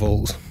output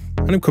levels,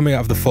 and I'm coming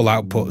out of the full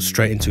output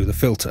straight into the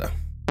filter.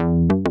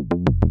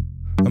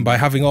 And by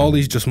having all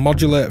these just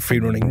modulate at free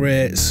running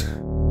rates,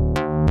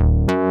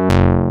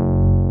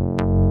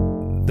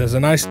 there's a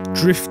nice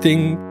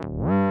drifting,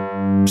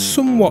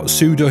 somewhat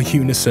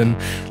pseudo-unison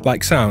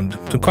like sound.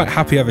 So I'm quite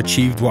happy I've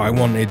achieved what I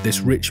wanted, this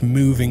rich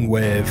moving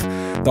wave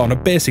that on a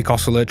basic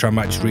oscillator I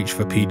might just reach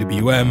for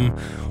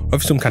PWM, or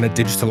if some kind of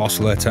digital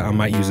oscillator I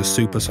might use a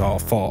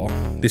supersaw for.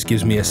 This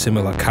gives me a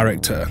similar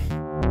character.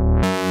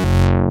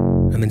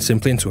 And then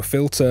simply into a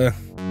filter.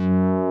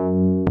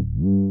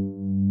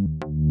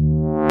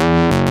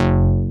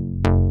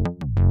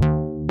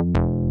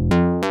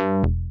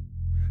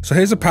 So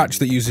here's a patch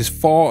that uses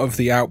 4 of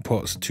the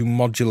outputs to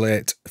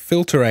modulate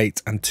filter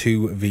 8 and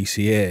 2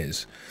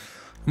 VCAs.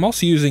 I'm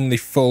also using the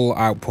full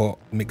output,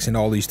 mixing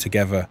all these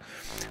together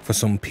for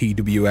some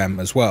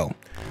PWM as well.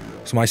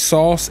 So my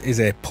source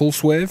is a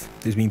pulse wave.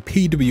 It's been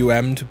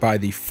PWM'd by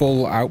the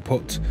full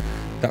output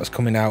that's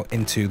coming out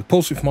into the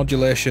pulse width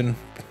modulation.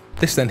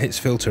 This then hits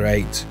filter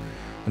 8,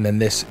 and then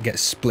this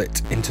gets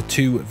split into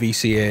 2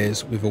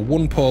 VCAs with a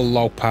 1-pole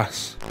low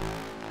pass,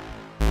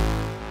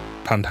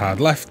 panned hard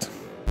left,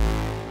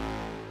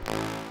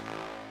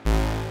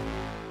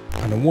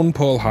 and a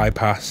 1-pole high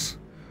pass,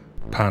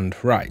 panned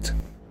right.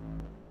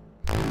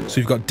 So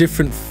you've got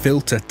different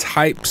filter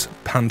types,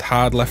 panned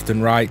hard left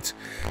and right.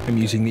 I'm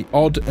using the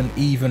odd and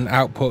even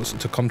outputs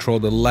to control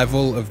the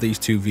level of these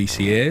 2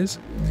 VCAs.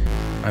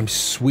 I'm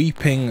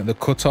sweeping the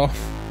cutoff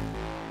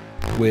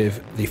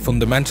with the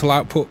fundamental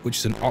output, which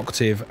is an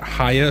octave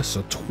higher,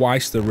 so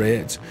twice the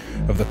rate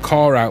of the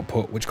core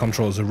output, which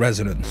controls the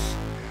resonance.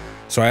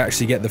 So I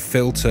actually get the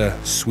filter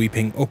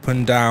sweeping up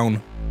and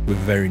down with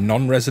a very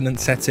non-resonant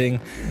setting,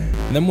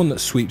 and then one that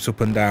sweeps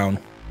up and down,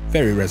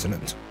 very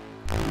resonant.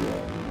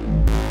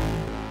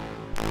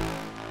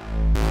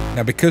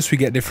 Now because we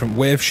get different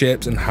wave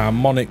shapes and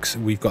harmonics,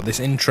 we've got this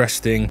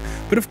interesting,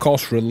 but of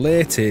course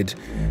related,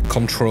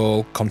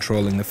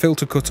 controlling the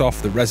filter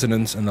cutoff, the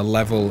resonance and the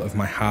level of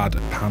my hard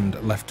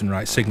panned left and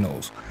right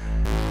signals.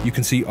 You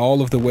can see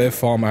all of the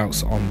waveform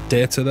outs on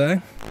data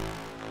there.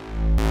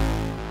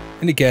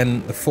 And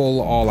again, the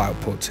full all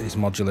output is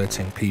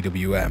modulating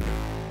PWM.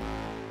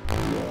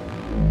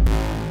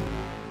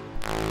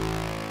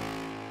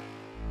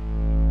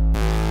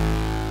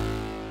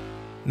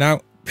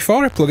 Now,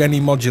 before I plug any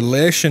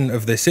modulation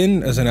of this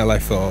in as an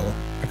LFO,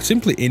 I can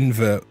simply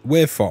invert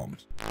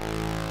waveforms.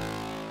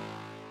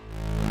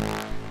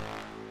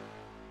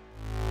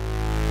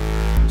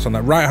 So on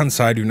that right hand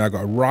side, we've now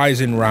got a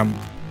rising ramp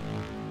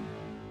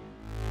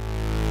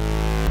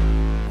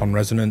on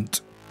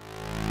resonant,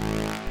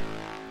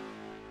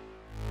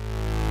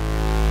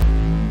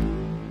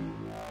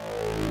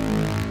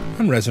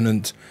 and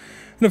resonant,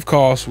 and of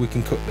course we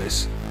can cut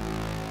this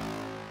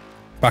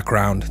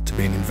background to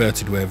be an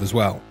inverted wave as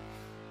well.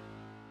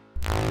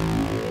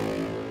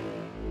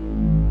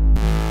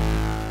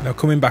 Now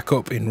coming back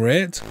up in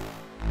rate,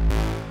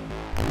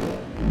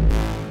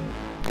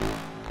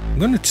 I'm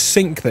going to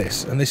sync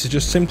this, and this is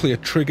just simply a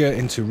trigger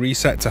into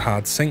reset to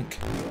hard sync.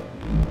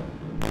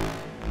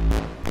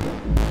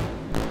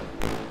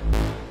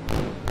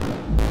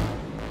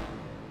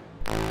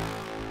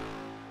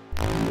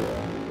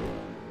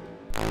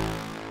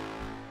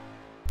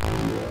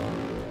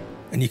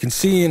 And you can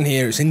see in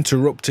here it's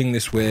interrupting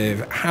this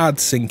wave, hard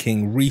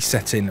syncing,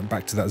 resetting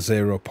back to that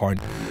 0 point.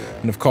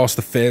 And of course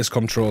the phase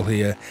control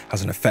here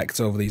has an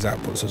effect over these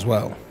outputs as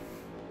well.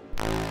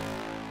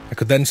 I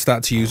could then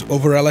start to use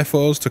other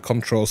LFOs to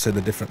control, say,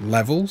 the different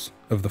levels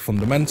of the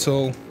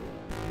fundamental.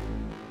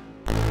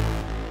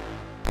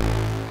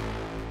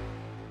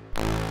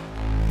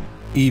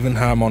 Even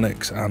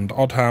harmonics and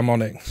odd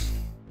harmonics.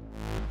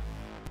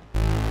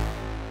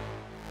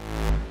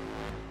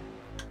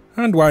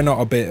 And why not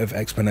a bit of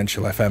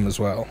exponential FM as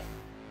well?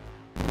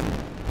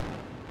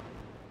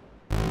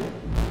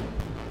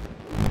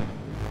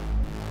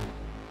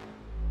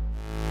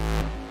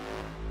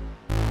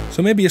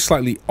 So maybe a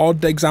slightly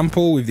odd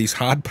example with these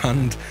hard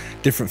panned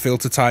different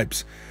filter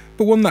types,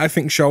 but one that I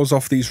think shows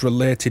off these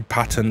related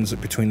patterns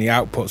between the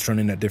outputs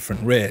running at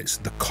different rates.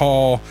 The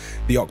core,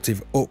 the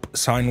octave up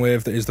sine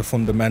wave that is the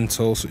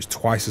fundamental, so it's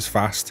twice as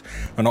fast,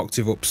 an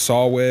octave up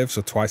saw wave,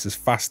 so twice as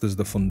fast as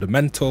the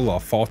fundamental, or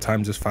 4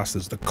 times as fast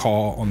as the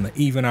core on the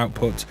even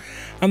output,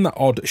 and the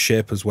odd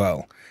shape as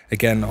well.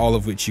 Again, all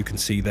of which you can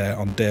see there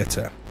on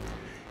data.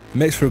 It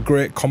makes for a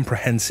great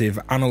comprehensive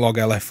analog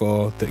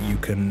LFO that you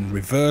can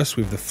reverse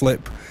with the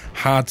flip,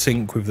 hard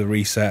sync with the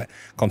reset,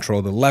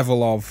 control the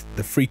level of,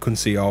 the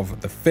frequency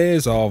of, the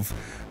phase of,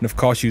 and of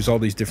course use all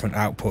these different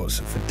outputs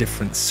for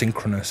different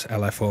synchronous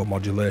LFO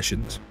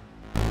modulations.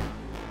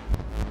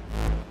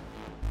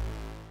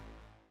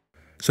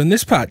 So in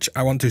this patch,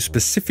 I want to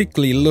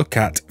specifically look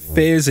at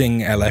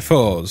phasing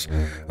LFOs.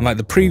 And like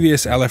the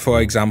previous LFO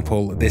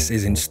example, this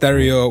is in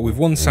stereo with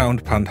one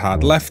sound panned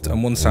hard left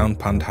and one sound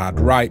panned hard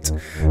right,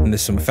 and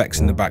there's some effects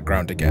in the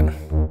background again.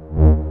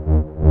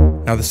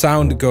 Now the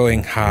sound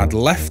going hard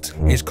left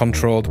is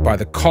controlled by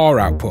the core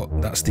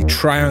output. That's the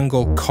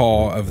triangle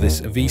core of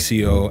this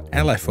VCO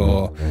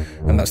LFO,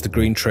 and that's the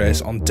green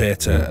trace on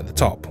data at the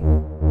top.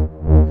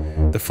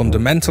 The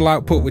fundamental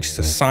output, which is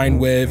a sine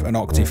wave an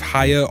octave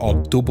higher or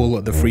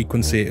double the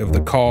frequency of the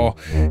core,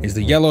 is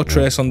the yellow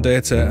trace on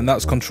data, and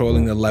that's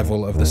controlling the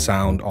level of the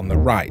sound on the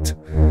right.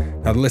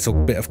 Now the little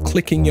bit of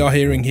clicking you're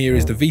hearing here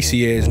is the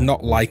VCA is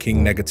not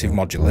liking negative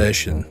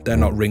modulation. They're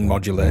not ring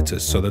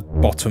modulators, so the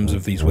bottoms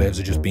of these waves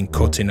are just being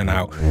cut in and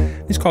out.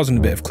 It's causing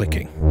a bit of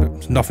clicking,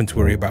 but nothing to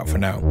worry about for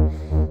now.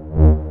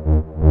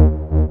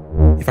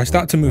 If I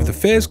start to move the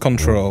phase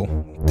control,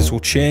 this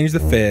will change the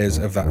phase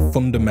of that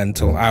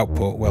fundamental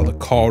output while the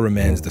core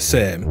remains the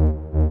same.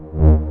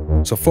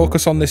 So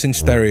focus on this in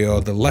stereo,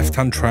 the left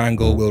hand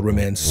triangle will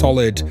remain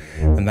solid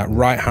and that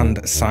right hand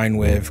sine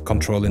wave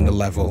controlling the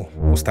level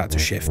will start to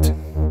shift.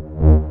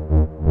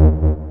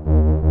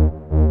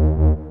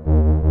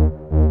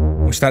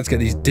 We start to get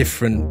these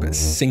different but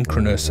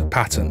synchronous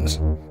patterns.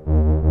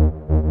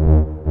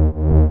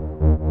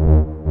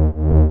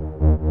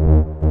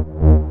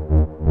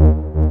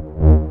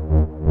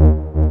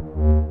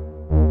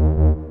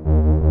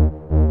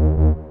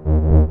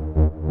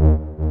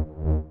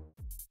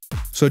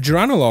 So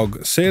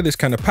Joranalogue say this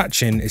kind of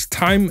patching is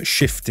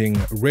time-shifting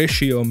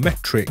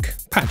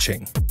ratiometric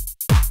patching.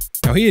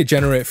 Now here,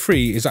 Generate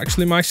 3 is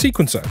actually my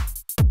sequencer.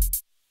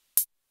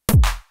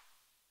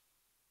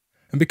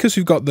 And because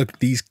we've got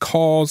these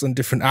cores and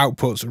different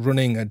outputs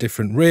running at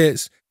different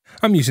rates,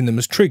 I'm using them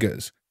as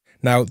triggers.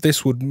 Now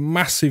this would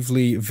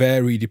massively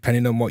vary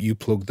depending on what you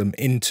plug them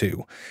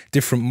into.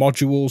 Different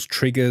modules,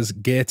 triggers,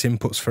 gate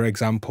inputs for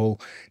example,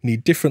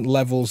 need different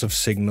levels of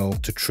signal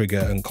to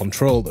trigger and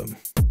control them.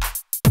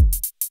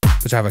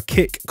 But I have a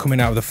kick coming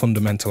out of the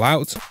fundamental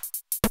out,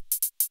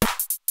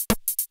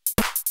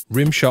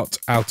 rim shot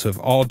out of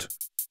odd.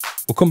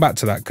 We'll come back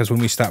to that because when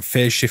we start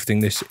phase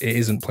shifting this, it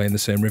isn't playing the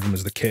same rhythm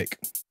as the kick.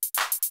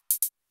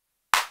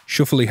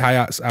 Shuffly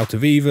hi-hats out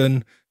of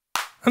even,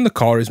 and the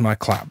core is my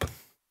clap.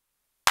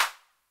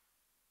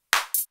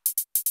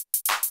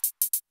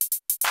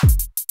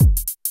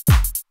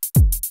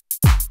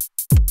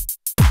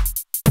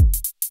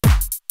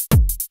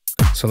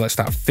 So let's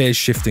start phase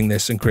shifting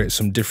this and create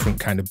some different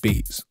kind of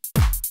beats.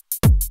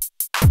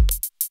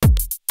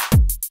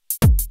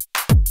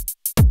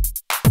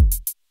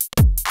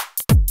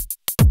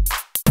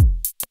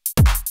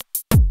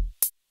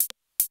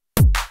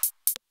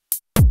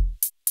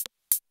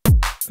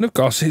 And of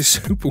course it's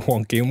super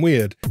wonky and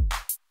weird.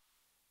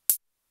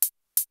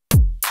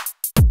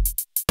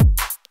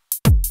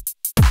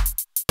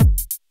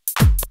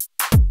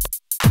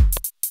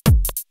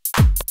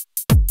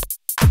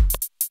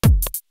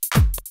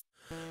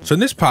 So in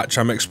this patch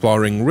I'm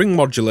exploring ring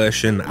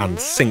modulation and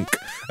sync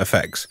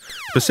effects,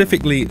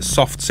 specifically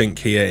soft sync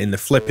here in the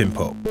flip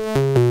input.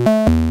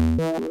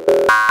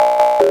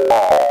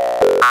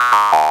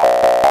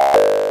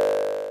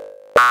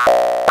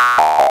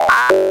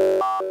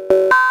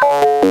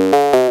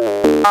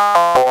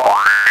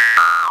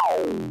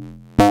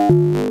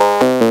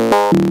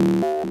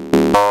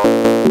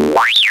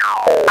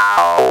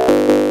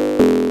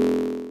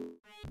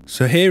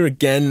 So here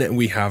again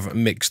we have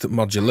mixed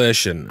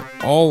modulation.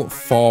 All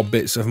 4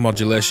 bits of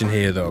modulation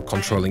here though,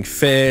 controlling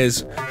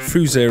phase,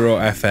 through 0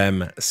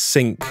 FM,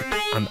 sync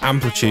and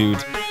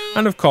amplitude,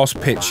 and of course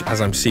pitch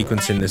as I'm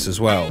sequencing this as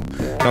well.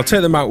 Now I'll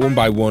take them out one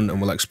by one and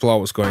we'll explore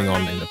what's going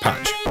on in the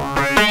patch.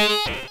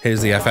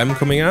 Here's the FM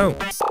coming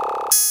out.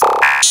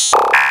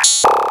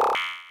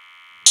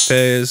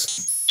 Phase,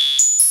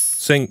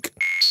 sync,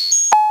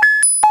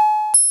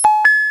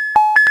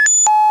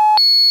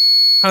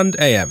 and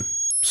AM.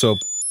 So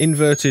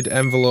inverted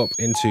envelope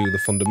into the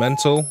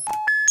fundamental.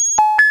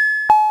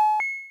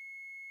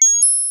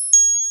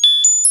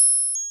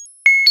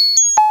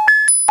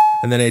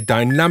 And then a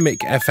dynamic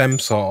FM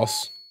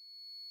source.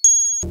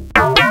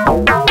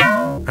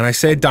 And I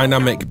say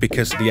dynamic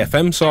because the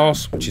FM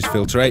source, which is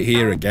filter 8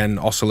 here, again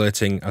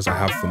oscillating as I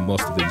have for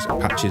most of these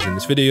patches in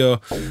this video,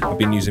 I've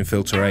been using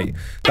filter 8.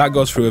 That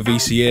goes through a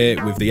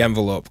VCA with the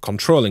envelope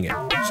controlling it.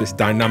 So it's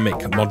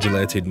dynamic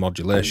modulated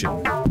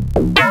modulation.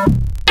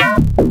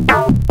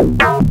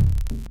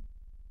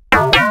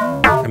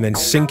 I'm then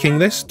syncing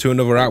this to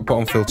another output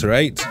on filter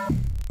 8.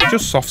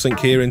 Just soft sync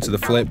here into the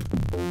flip.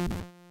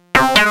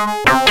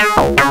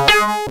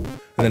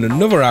 And then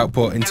another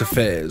output into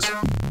phase.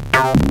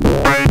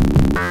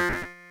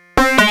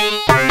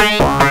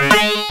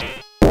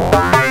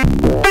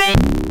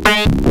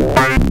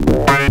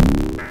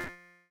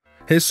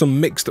 Here's some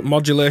mixed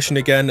modulation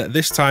again,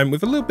 this time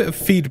with a little bit of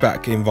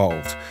feedback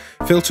involved.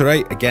 Filter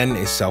 8 again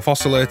is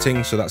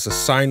self-oscillating, so that's a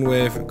sine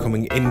wave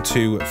coming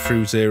into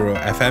through 0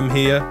 FM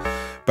here,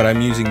 but I'm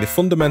using the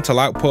fundamental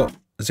output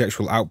as the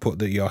actual output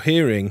that you're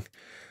hearing,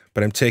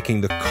 but I'm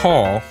taking the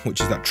core,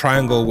 which is that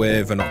triangle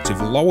wave an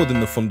octave lower than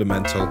the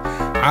fundamental,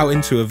 out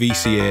into a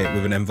VCA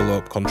with an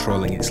envelope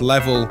controlling its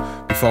level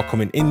before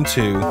coming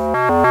into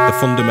the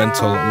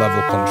fundamental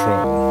level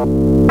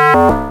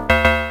control.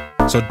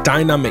 So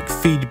dynamic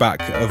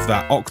feedback of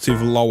that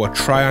octave lower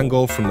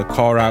triangle from the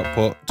core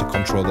output to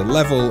control the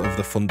level of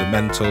the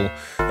fundamental,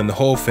 and the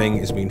whole thing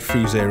is being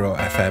through 0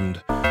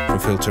 FM'd from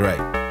filter 8.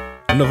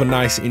 Another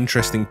nice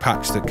interesting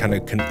patch that kind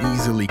of can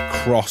easily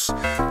cross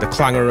the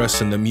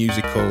clangorous and the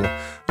musical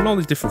and all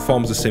these different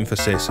forms of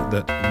synthesis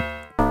that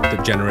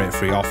Generate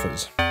Free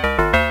offers.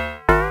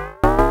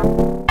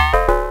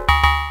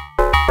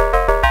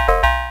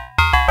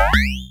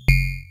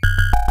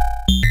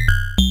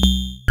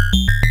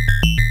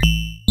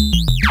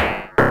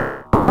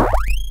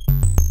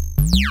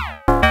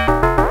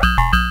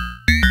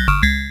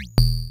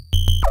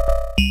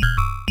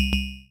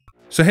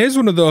 So here's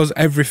one of those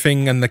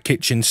everything and the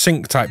kitchen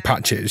sink type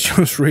patches,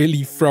 just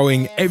really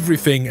throwing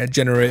everything at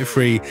Generate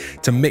Free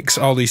to mix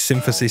all these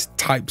synthesis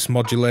types,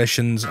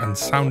 modulations and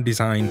sound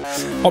design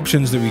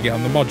options that we get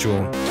on the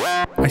module.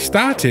 I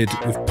started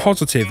with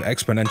positive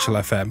exponential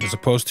FM as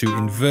opposed to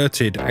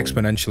inverted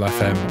exponential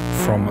FM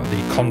from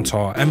the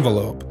contour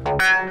envelope.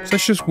 So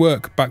let's just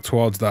work back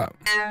towards that.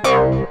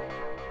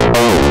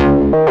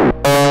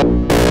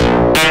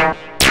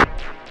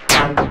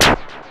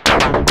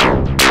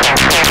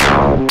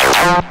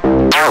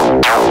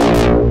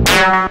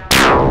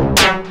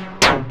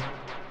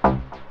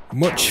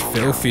 Much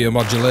filthier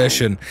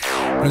modulation.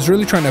 I was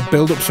really trying to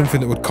build up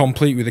something that would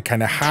complete with the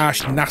kind of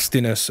harsh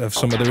nastiness of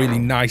some of the really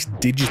nice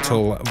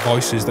digital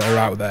voices that are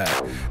out there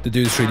that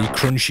do this really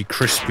crunchy,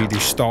 crispy,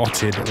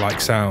 distorted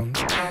like sound.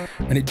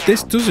 And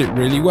this does it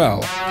really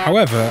well.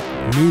 However,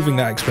 moving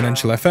that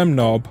exponential FM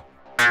knob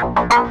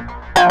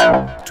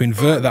to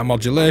invert that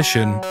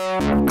modulation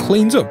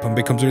cleans up and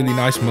becomes a really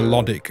nice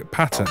melodic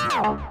pattern.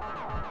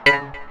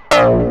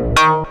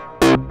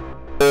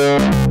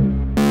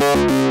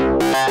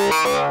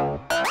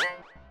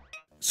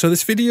 So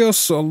this video's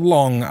so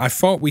long, I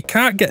thought we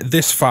can't get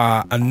this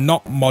far and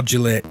not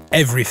modulate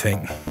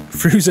everything.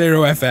 Through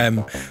 0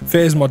 FM,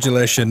 phase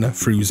modulation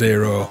through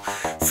 0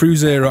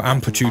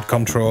 amplitude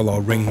control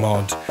or ring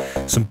mod,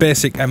 some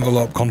basic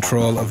envelope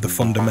control of the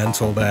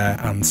fundamental there,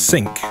 and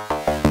sync.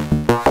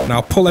 Now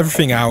I'll pull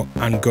everything out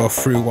and go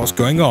through what's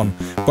going on,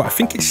 but I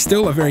think it's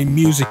still a very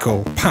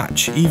musical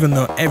patch, even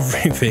though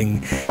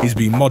everything is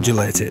being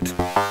modulated.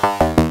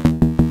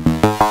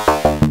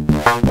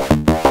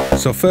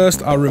 So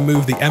first I'll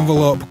remove the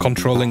envelope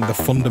controlling the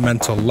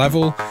fundamental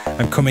level.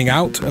 I'm coming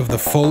out of the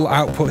full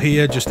output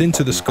here, just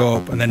into the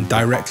scope, and then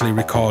directly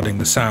recording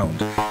the sound.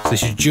 So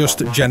this is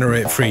just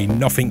Generate Free,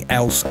 nothing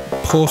else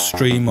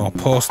post-stream or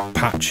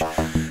post-patch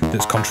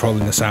that's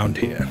controlling the sound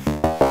here.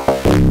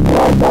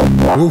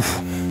 Oof.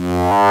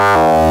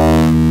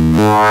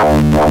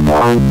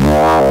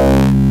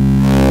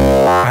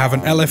 I have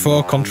an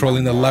LFO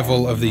controlling the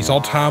level of these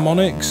odd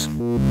harmonics.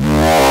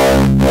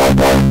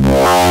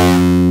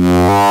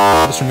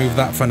 Let's remove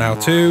that for now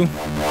too.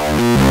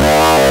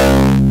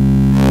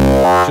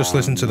 Just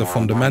listen to the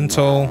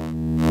fundamental.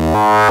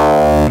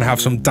 And have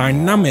some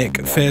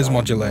dynamic phase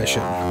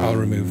modulation. I'll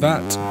remove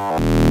that.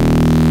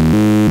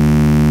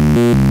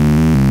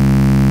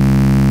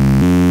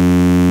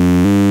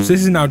 So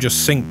this is now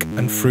just sync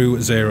and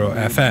through 0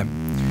 FM.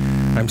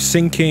 I'm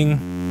syncing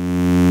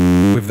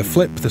with the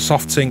flip, the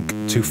soft sync,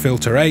 to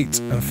filter 8,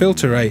 and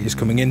filter 8 is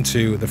coming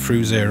into the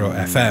through 0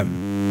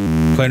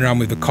 FM. Playing around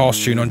with the course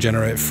tune on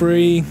Generate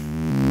Free.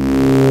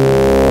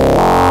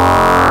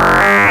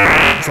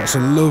 There's lots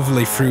of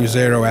lovely through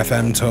 0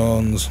 FM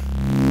tones.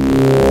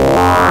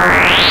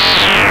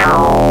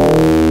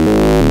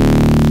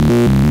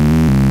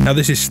 Now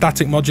this is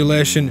static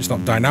modulation, it's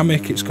not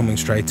dynamic, it's coming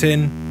straight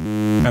in.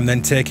 I'm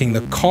then taking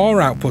the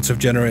core output of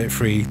Generate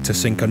Free to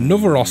sync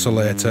another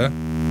oscillator,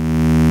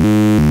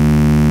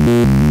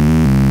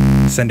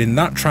 sending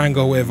that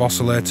triangle wave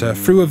oscillator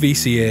through a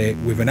VCA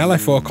with an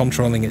LFO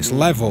controlling its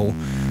level,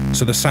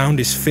 so the sound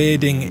is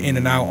fading in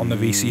and out on the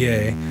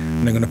VCA,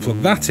 and I'm going to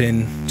plug that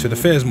in to the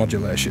phase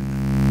modulation.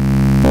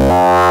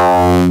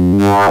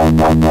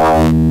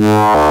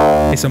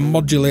 It's a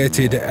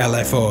modulated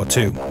LFO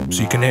too,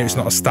 so you can hear it's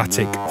not a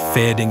static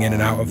fading in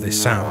and out of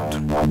this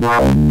sound.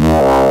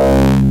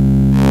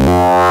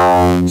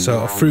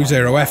 So through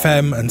 0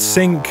 FM and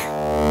sync,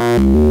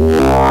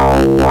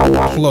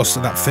 plus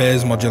that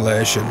phase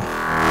modulation.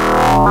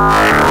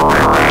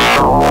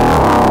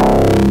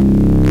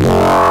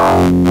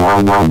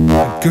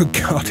 Good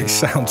God, it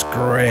sounds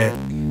great.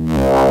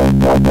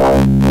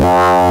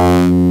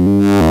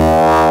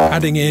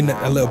 Adding in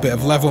a little bit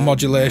of level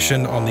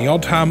modulation on the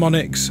odd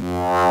harmonics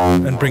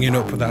and bringing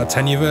up that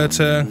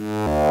attenuator.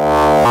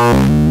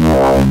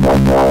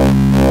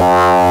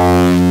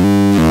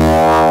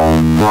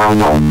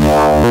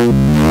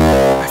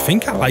 I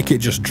think I like it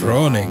just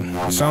droning.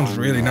 It sounds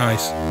really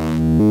nice.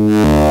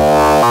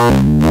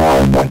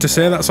 And to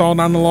say that's all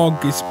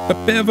analog is a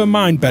bit of a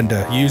mind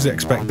bender. You usually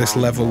expect this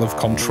level of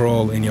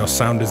control in your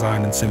sound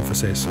design and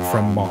synthesis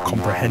from more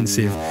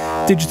comprehensive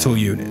digital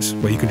units,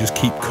 where you can just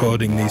keep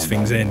coding these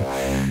things in.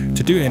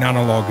 To do it in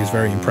analog is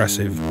very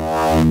impressive.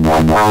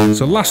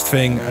 So last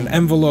thing, an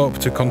envelope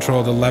to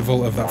control the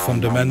level of that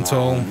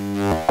fundamental.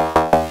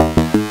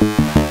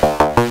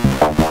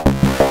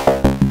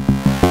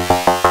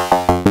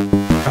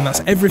 And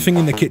that's everything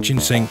in the kitchen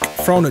sink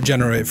thrown at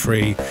Generate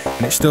 3,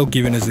 and it's still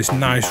giving us this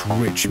nice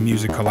rich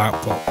musical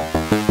output.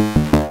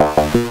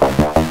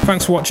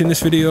 Thanks for watching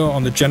this video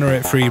on the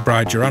Generate 3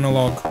 by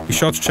Joranalogue. Be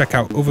sure to check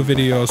out other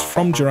videos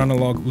from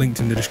Joranalogue linked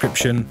in the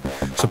description.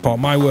 Support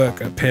my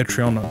work at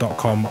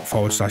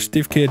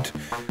patreon.com/DivKid.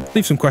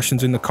 Leave some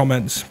questions in the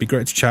comments, be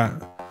great to chat.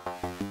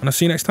 And I'll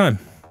see you next time.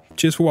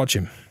 Cheers for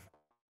watching.